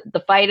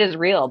the fight is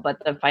real, but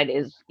the fight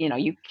is,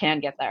 you can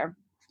get there.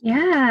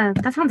 Yeah,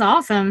 that sounds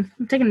awesome.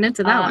 I'm taking notes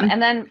of that one.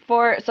 And then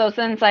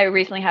since I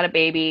recently had a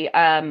baby,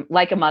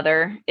 Like a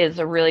Mother is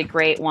a really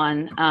great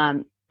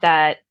one.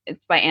 That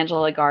it's by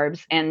Angela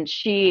Garbs, and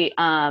she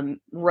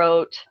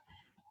wrote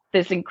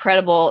this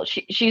incredible.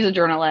 She's a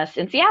journalist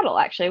in Seattle,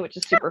 actually, which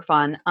is super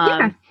fun.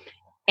 Yeah.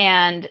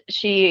 And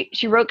she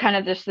wrote kind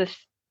of this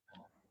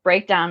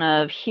breakdown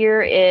of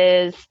here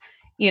is,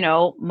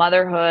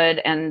 motherhood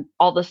and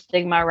all the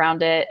stigma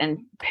around it,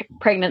 and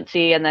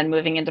pregnancy, and then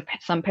moving into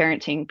some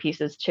parenting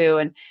pieces too.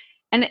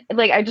 And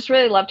like, I just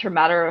really loved her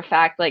matter of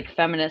fact, like,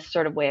 feminist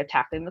sort of way of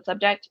tackling the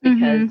subject,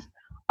 because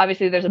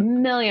obviously there's a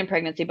million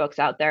pregnancy books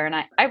out there, and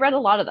I read a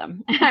lot of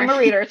them. I'm a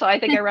reader, so I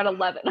think I read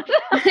 11 of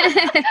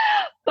them.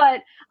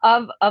 But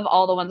of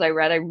all the ones I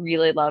read, I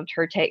really loved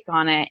her take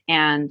on it,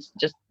 and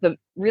just the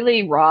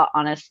really raw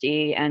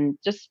honesty, and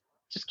just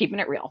keeping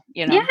it real,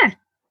 Yeah.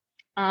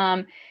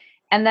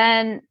 And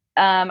then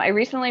I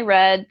recently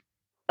read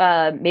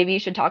Maybe You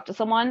Should Talk to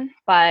Someone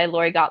by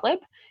Lori Gottlieb.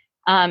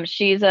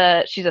 She's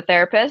a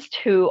therapist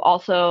who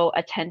also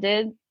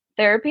attended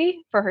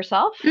therapy for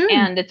herself,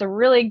 and it's a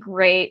really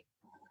great.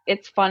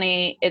 It's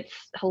funny, it's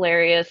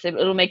hilarious,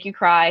 it'll make you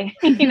cry.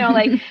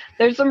 Like,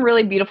 there's some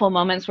really beautiful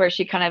moments where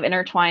she kind of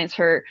intertwines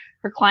her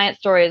client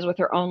stories with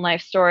her own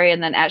life story,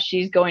 and then as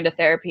she's going to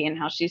therapy and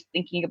how she's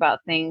thinking about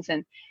things,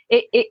 and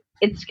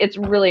it's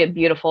really a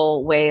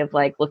beautiful way of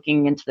like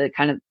looking into the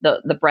kind of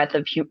the breadth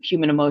of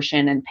human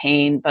emotion and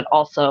pain, but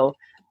also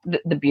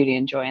the beauty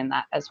and joy in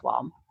that as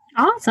well.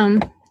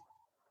 Awesome.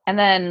 And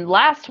then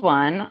last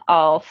one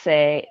I'll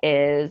say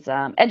is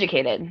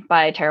Educated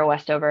by Tara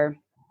Westover.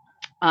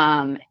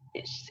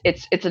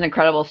 It's an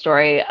incredible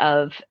story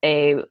of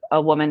a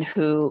woman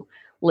who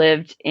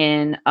lived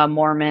in a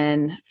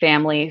Mormon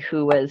family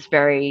who was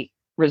very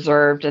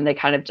reserved, and they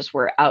kind of just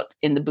were out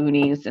in the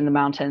boonies, in the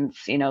mountains,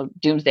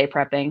 doomsday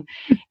prepping.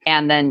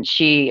 And then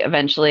she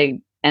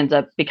eventually ends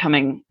up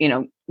becoming,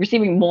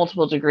 receiving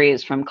multiple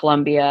degrees from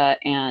Columbia,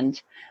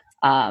 and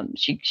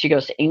she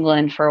goes to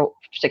England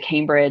to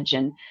Cambridge,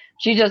 and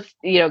she just,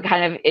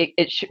 kind of,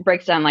 it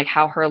breaks down like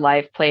how her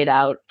life played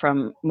out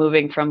from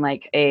moving from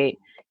like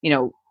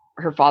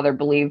her father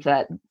believed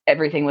that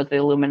everything was the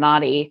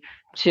Illuminati,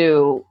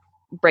 to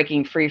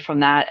breaking free from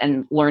that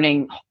and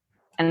learning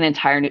an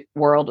entire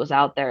world was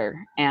out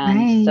there.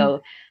 And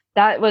so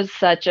that was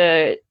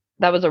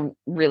a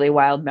really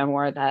wild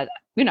memoir that,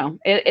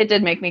 it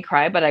did make me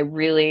cry, but I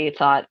really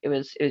thought it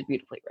was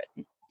beautifully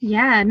written.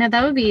 Yeah, no,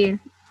 that would be,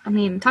 I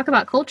mean, talk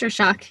about culture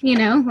shock,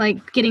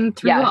 like getting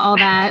through all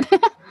that.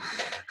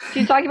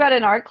 She's talking about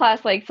in art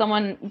class, like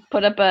someone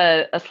put up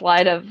a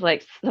slide of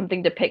like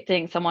something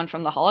depicting someone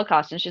from the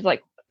Holocaust, and she's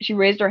like, she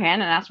raised her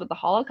hand and asked what the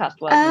Holocaust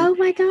was. Oh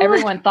my God.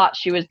 Everyone thought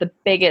she was the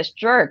biggest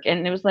jerk.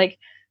 And it was like,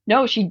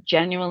 no, she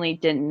genuinely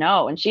didn't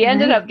know. And she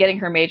ended up getting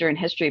her major in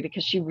history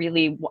because she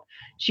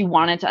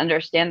wanted to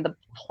understand the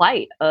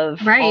plight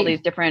of all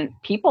these different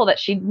people that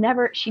she'd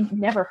never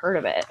heard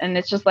of it. And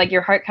it's just like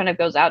your heart kind of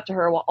goes out to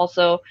her, while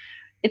also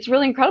it's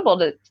really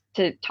incredible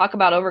to talk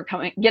about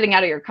getting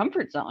out of your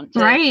comfort zone.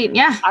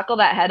 Yeah. Tackle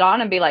that head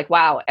on and be like,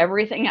 wow,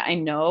 everything I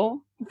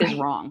know is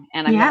wrong.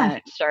 And I'm going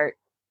to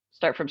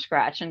start from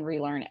scratch and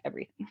relearn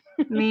everything.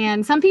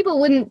 Man, some people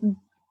wouldn't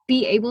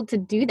be able to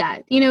do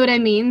that. You know what I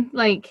mean?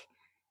 Like,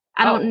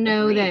 I don't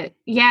know that.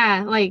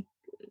 Yeah. Like,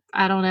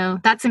 I don't know.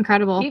 That's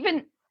incredible.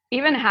 Even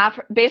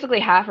basically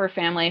half her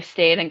family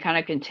stayed and kind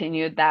of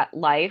continued that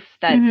life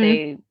that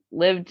they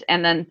lived.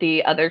 And then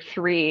the other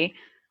 3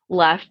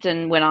 left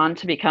and went on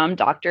to become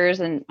doctors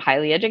and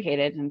highly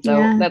educated. And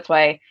so that's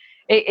why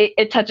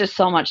it touches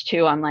so much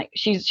too on like,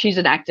 she's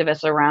an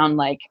activist around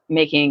like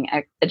making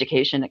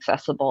education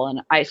accessible.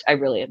 And I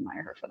really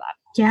admire her for that.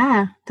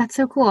 Yeah, that's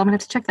so cool. I'm gonna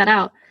have to check that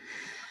out.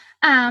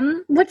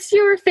 What's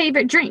your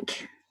favorite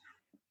drink?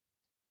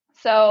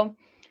 So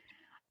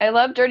I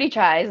love dirty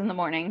chais in the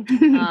morning.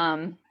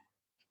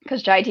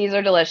 Because chai teas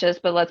are delicious,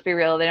 but let's be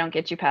real, they don't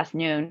get you past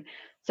noon.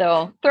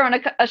 So throw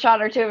in a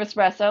shot or 2 of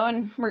espresso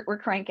and we're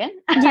cranking.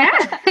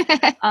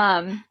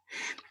 Yeah.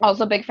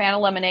 Also big fan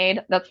of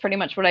lemonade. That's pretty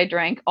much what I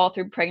drank all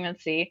through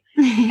pregnancy.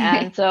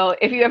 And so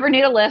if you ever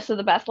need a list of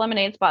the best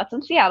lemonade spots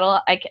in Seattle,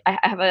 I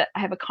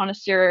have a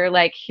connoisseur,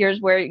 like, here's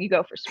where you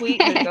go for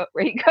sweet,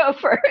 where you go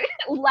for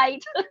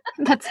light.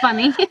 That's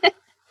funny.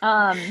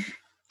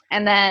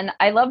 And then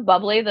I love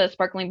bubbly, the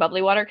sparkling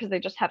bubbly water, because they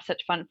just have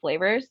such fun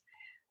flavors.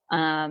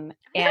 I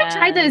haven't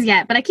tried those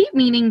yet, but I keep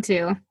meaning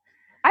to.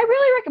 I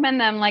really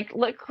recommend them. Like,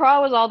 LaCroix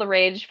was all the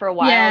rage for a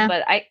while,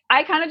 but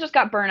I kind of just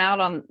got burnt out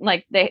on,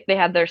 like, they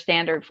had their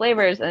standard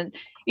flavors, and,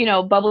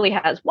 bubbly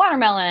has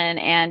watermelon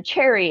and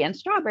cherry and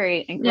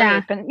strawberry and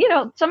grape, and,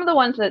 some of the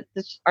ones that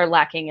just are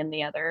lacking in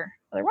the other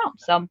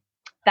realms. So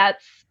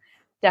that's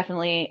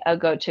definitely a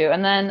go-to.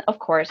 And then, of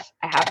course,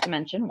 I have to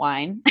mention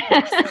wine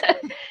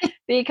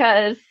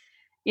because,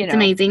 it's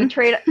amazing.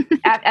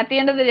 At the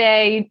end of the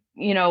day,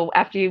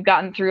 after you've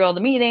gotten through all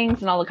the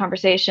meetings and all the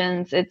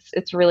conversations,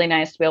 it's really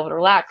nice to be able to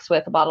relax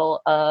with a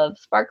bottle of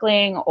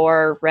sparkling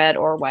or red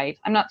or white.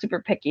 I'm not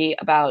super picky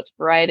about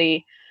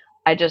variety,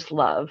 I just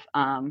love.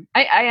 I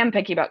am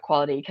picky about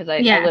quality because I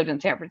lived in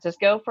San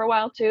Francisco for a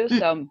while too.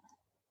 So,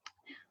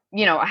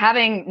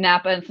 having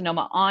Napa and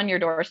Sonoma on your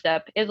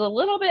doorstep is a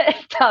little bit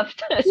tough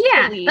to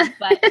leave,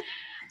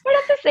 but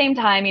at the same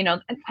time,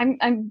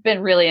 I've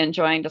been really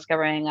enjoying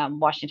discovering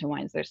Washington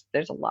wines.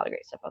 There's a lot of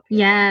great stuff up here.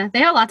 Yeah, they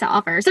have a lot to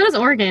offer. So does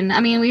Oregon.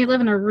 I mean, we live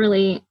in a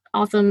really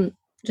awesome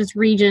just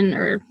region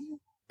or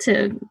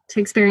to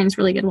experience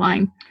really good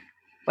wine.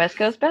 West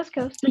Coast, best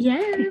coast.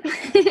 Yeah.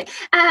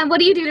 What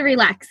do you do to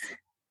relax?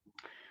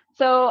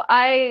 So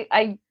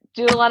I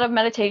do a lot of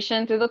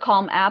meditation through the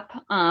Calm app.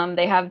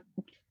 They have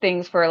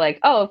things for like,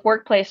 if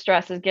workplace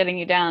stress is getting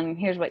you down,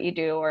 here's what you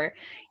do, or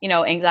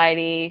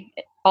anxiety,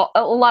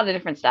 a lot of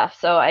different stuff.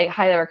 So I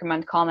highly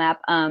recommend Calm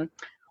app.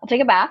 I'll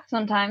take a bath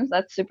sometimes.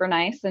 That's super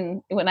nice.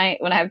 And when I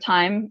have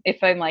time,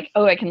 if I'm like,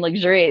 I can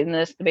luxuriate in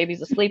this, the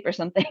baby's asleep or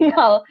something,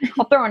 I'll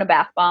throw in a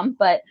bath bomb.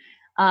 But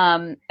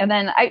and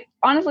then I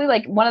honestly,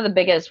 like, one of the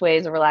biggest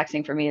ways of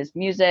relaxing for me is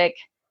music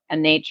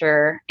and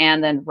nature,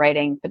 and then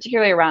writing,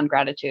 particularly around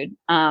gratitude,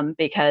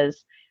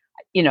 because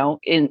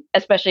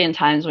especially in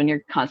times when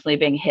you're constantly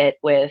being hit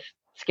with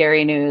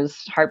scary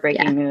news,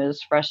 heartbreaking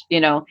news,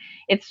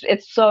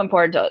 it's so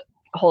important to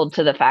hold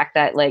to the fact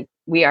that, like,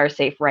 we are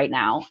safe right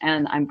now,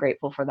 and I'm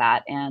grateful for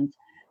that. And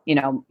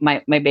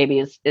my baby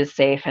is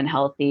safe and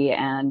healthy,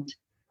 and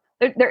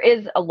there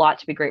is a lot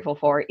to be grateful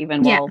for,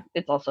 even while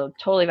it's also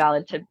totally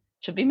valid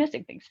to be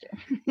missing things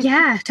too.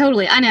 Yeah,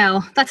 totally. I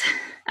know. That's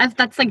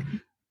like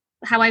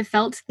how I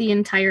felt the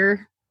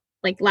entire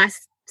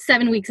last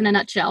 7 weeks in a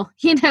nutshell.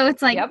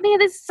 It's like, man,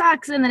 this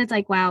sucks. And then it's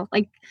like, wow,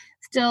 like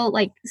still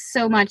like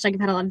so much, like I've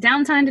had a lot of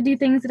downtime to do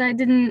things that I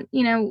didn't,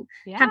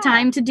 have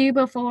time to do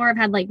before. I've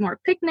had like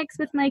more picnics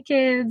with my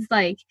kids.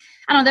 Like,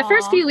 I don't know, the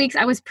first few weeks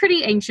I was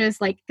pretty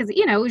anxious, like, cause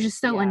it was just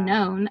so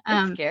unknown.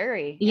 It's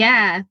scary.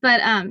 Yeah.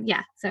 But,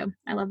 so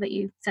I love that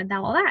you said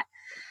all that.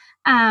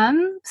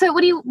 So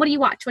what do you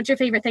watch? What's your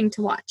favorite thing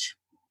to watch?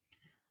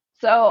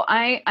 So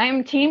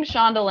I'm team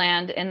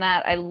Shondaland in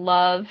that I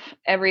love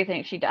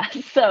everything she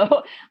does.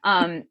 So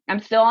I'm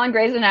still on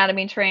Grey's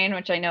Anatomy train,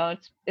 which I know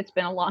it's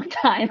been a long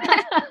time.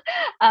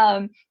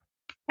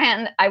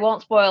 And I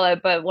won't spoil it,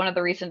 but one of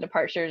the recent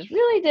departures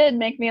really did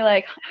make me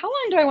like, how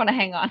long do I want to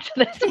hang on to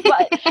this?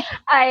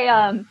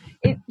 But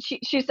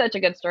she's such a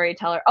good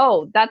storyteller.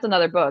 Oh, that's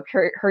another book.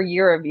 Her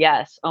Year of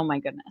Yes. Oh my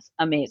goodness,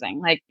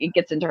 amazing. Like, it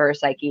gets into her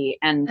psyche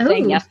and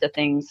saying yes to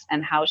things,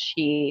 and how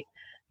she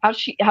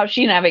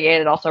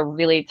navigated also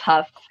really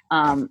tough,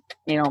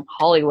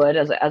 Hollywood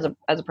as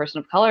a person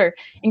of color,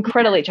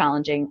 incredibly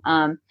challenging.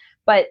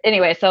 But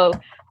anyway, so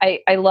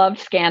I loved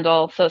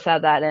Scandal. So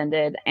sad that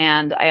ended.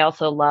 And I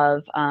also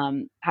love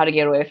How to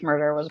Get Away with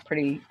Murder was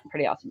pretty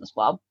awesome as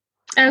well.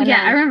 Oh, and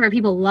I remember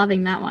people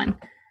loving that one.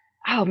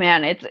 Oh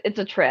man, it's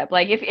a trip.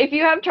 Like, if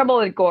you have trouble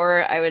with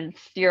gore, I would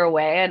steer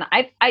away. And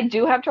I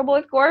do have trouble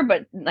with gore,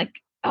 but like,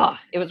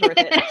 it was worth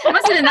it. It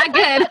must have been that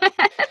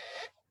good.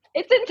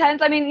 It's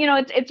intense. I mean,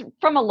 it's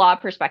from a law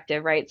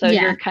perspective, right? So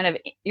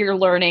you're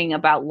learning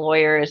about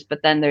lawyers,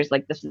 but then there's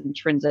like this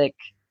intrinsic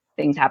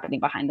things happening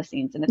behind the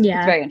scenes, and it's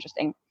very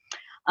interesting.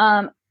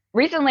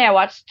 Recently I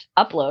watched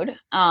Upload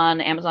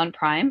on Amazon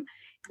Prime,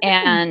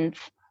 and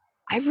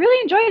I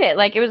really enjoyed it.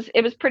 Like, it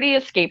was pretty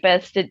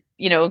escapist. It,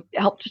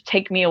 helped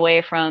take me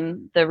away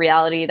from the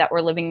reality that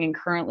we're living in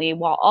currently,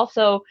 while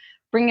also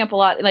bringing up a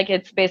lot, like,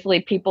 it's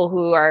basically people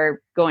who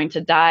are going to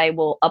die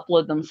will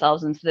upload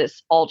themselves into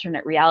this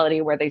alternate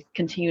reality where they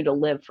continue to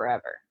live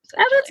forever.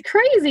 Oh, that's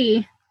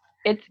crazy.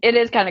 It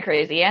is kind of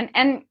crazy. And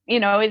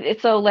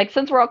it's so, like,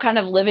 since we're all kind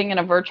of living in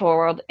a virtual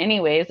world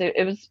anyways,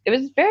 it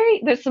was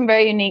very, there's some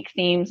very unique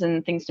themes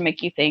and things to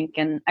make you think.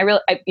 And I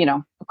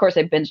of course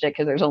I binged it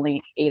because there's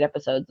only 8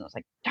 episodes, and I was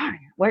like, darn,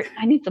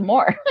 I need some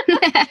more.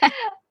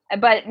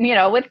 But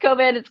with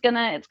COVID, it's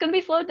gonna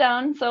be slowed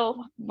down.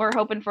 So we're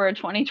hoping for a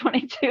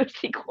 2022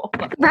 sequel.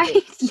 Right?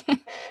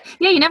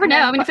 Yeah, you never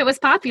know. I mean, if it was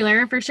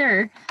popular, for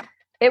sure.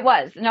 It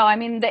was. No, I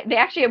mean, they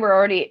actually were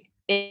already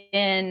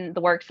in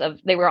the works of.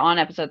 They were on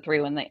episode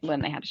 3 when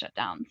they had to shut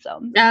down.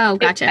 So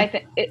gotcha. I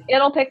think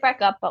it'll pick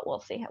back up, but we'll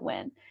see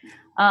when.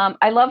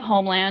 I love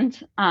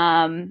Homeland.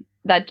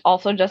 That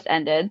also just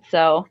ended.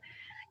 So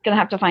gonna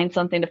have to find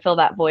something to fill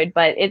that void.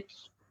 But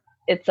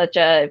it's such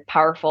a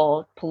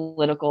powerful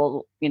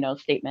political,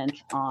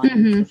 statement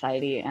on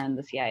society and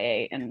the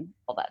CIA and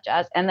all that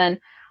jazz. And then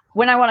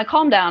when I want to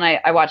calm down,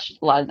 I watch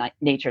a lot of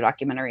nature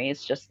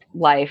documentaries, just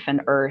life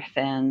and earth.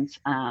 And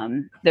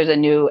there's a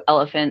new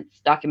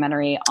elephants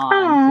documentary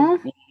on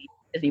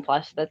Disney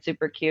Plus that's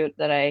super cute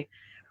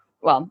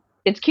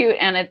it's cute,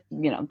 and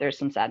there's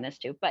some sadness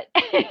too, but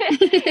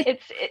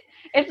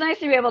it's nice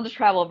to be able to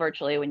travel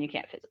virtually when you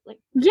can't physically.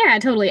 Yeah,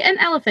 totally. And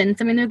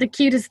elephants, I mean, they're the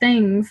cutest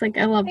things. Like,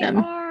 I love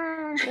them.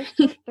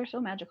 They're so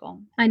magical.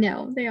 I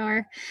know they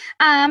are.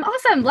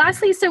 Awesome.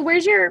 Lastly, so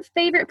where's your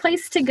favorite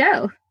place to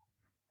go?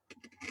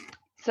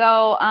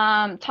 So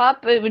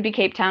top, it would be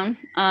Cape Town.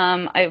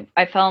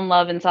 I fell in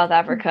love in South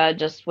Africa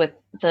just with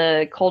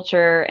the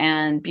culture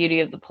and beauty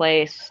of the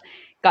place.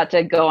 Got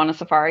to go on a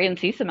safari and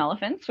see some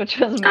elephants, which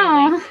was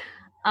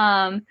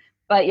amazing.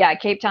 But yeah,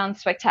 Cape Town's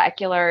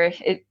spectacular.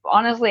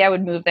 Honestly, I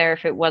would move there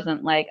if it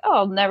wasn't like, oh,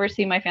 I'll never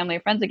see my family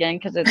and friends again,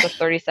 because it's a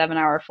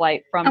 37-hour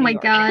flight from New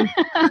York. God.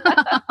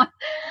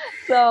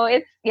 So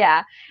it's,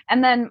 yeah.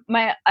 And then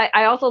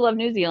I also love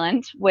New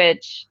Zealand,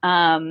 which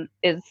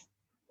is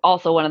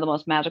also one of the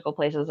most magical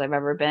places I've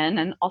ever been,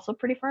 and also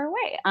pretty far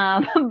away.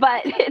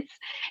 But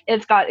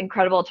it's got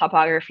incredible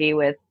topography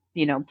with,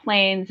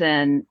 plains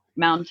and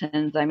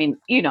mountains. I mean,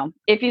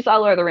 if you saw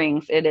Lord of the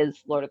Rings, it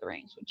is Lord of the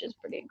Rings, which is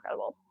pretty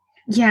incredible.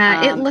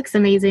 Yeah, it looks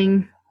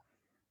amazing.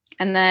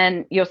 And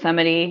then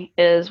Yosemite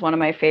is one of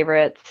my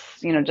favorites,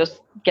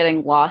 just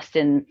getting lost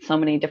in so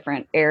many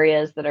different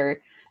areas that are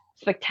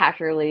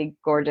spectacularly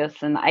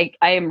gorgeous. And I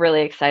am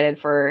really excited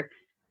for,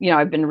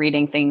 I've been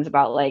reading things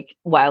about like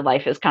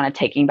wildlife is kind of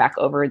taking back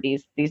over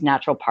these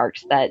natural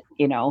parks that,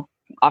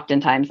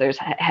 oftentimes there's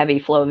heavy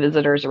flow of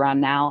visitors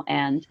around now.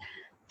 And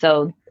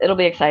so it'll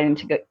be exciting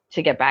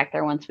to get back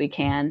there once we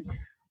can.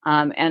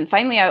 And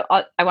finally, I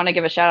want to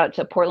give a shout out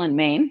to Portland,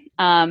 Maine,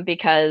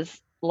 because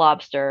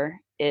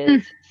lobster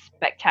is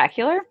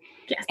spectacular.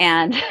 Yes.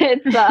 And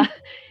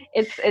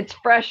it's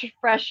fresh,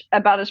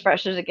 about as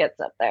fresh as it gets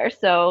up there.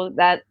 So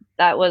that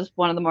was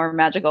one of the more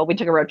magical. We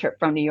took a road trip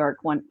from New York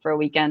for a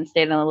weekend,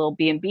 stayed in a little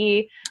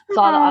B&B,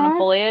 saw the autumn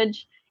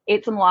foliage,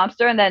 ate some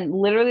lobster, and then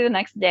literally the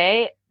next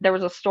day there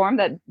was a storm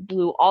that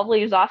blew all the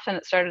leaves off and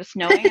it started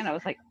snowing. And I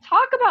was like,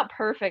 talk about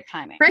perfect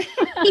timing. Right.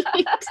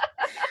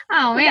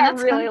 Oh man,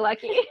 that's really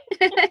lucky.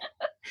 That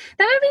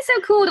would be so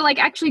cool to like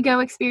actually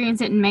go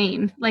experience it in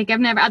Maine. Like I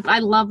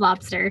love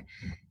lobster,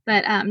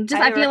 but I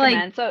feel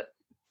like, so,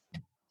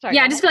 sorry,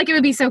 yeah, I just feel like it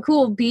would be so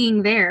cool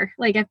being there.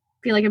 Like I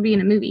feel like I'd be in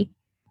a movie.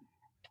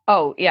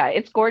 Oh yeah,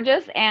 it's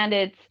gorgeous, and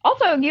it's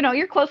also,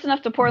 you're close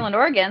enough to Portland,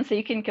 Oregon, so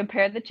you can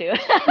compare the two.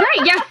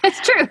 Right, yeah, it's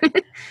true.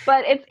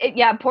 But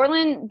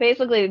Portland,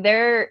 basically,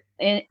 they're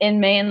in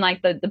Maine,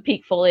 like the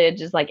peak foliage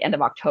is like end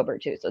of October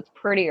too, so it's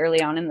pretty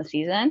early on in the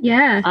season.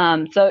 Yeah.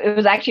 So it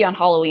was actually on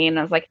Halloween.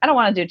 I was like, I don't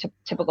want to do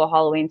typical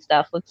Halloween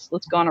stuff. Let's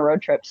go on a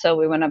road trip. So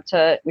we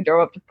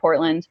drove up to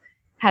Portland,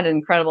 had an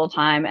incredible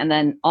time, and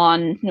then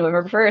on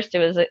November 1st, it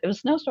was a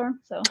snowstorm.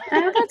 So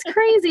that's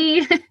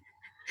crazy.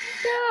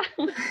 Yeah.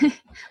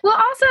 Well,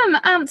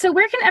 awesome. So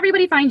where can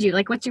everybody find you?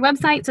 Like, what's your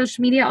website,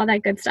 social media, all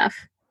that good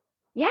stuff?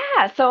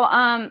 Yeah. So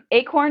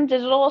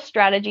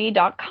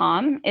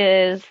acorndigitalstrategy.com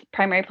is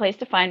primary place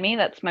to find me.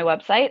 That's my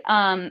website.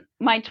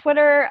 My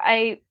Twitter,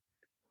 I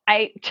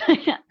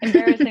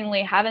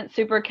embarrassingly haven't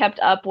super kept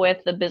up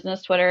with the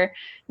business Twitter.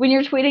 When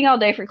you're tweeting all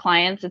day for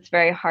clients, it's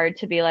very hard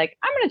to be like,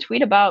 I'm going to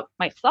tweet about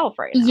myself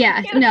right now.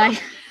 Yeah. No,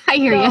 I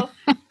hear you.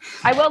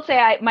 I will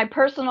say my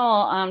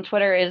personal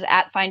Twitter is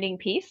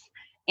 @findingpeace.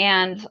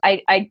 And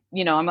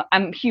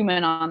I'm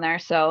human on there,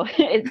 so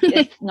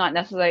it's not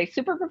necessarily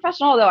super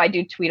professional, although I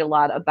do tweet a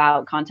lot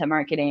about content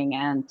marketing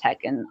and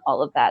tech and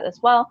all of that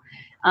as well,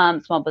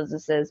 small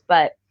businesses.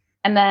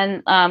 And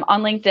then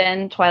on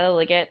LinkedIn, Twyla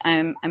Liggett,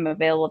 I'm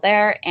available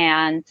there.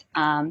 And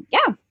I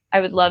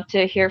would love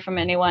to hear from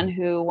anyone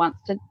who wants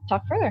to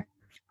talk further.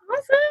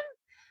 Awesome.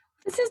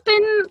 This has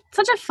been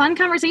such a fun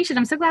conversation.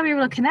 I'm so glad we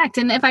were able to connect.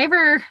 And if I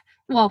ever...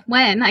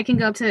 when I can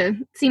go up to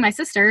see my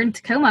sister in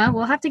Tacoma,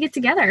 we'll have to get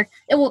together.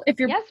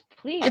 Yes,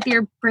 please. If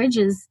your bridge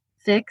is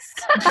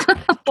fixed.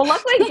 Well,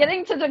 luckily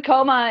getting to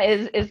Tacoma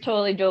is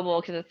totally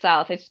doable because it's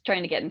south. It's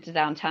trying to get into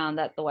downtown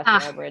that the West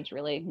Rail Bridge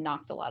really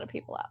knocked a lot of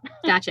people out.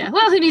 Gotcha.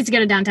 Well, who needs to go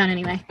to downtown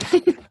anyway?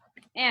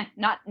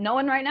 No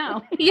one right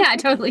now. Yeah,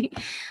 totally.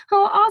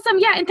 Oh, awesome.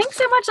 Yeah, and thanks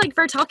so much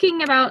for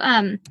talking about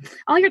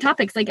all your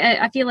topics.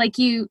 I feel like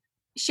you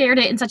shared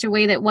it in such a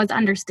way that was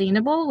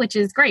understandable, which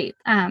is great.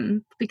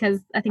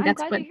 Because I think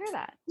that's glad to hear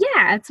that.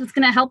 Yeah, it's what's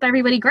going to help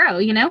everybody grow,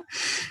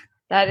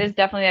 That is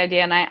definitely the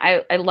idea. And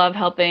I love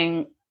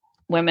helping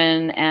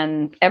women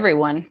and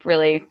everyone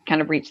really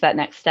kind of reach that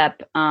next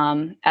step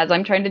as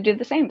I'm trying to do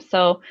the same.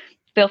 So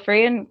feel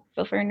free and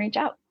reach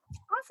out.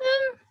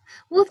 Awesome.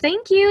 Well,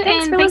 thank you.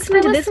 Thanks for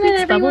listening to this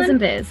week's Bubbles and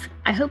Biz.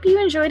 I hope you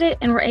enjoyed it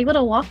and were able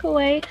to walk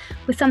away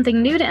with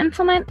something new to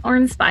implement or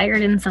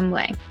inspired in some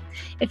way.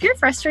 If you're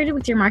frustrated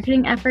with your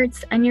marketing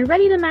efforts and you're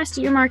ready to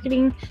master your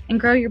marketing and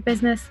grow your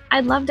business,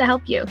 I'd love to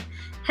help you.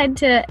 Head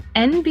to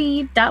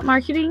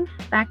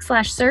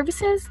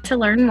nb.marketing/services to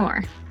learn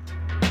more.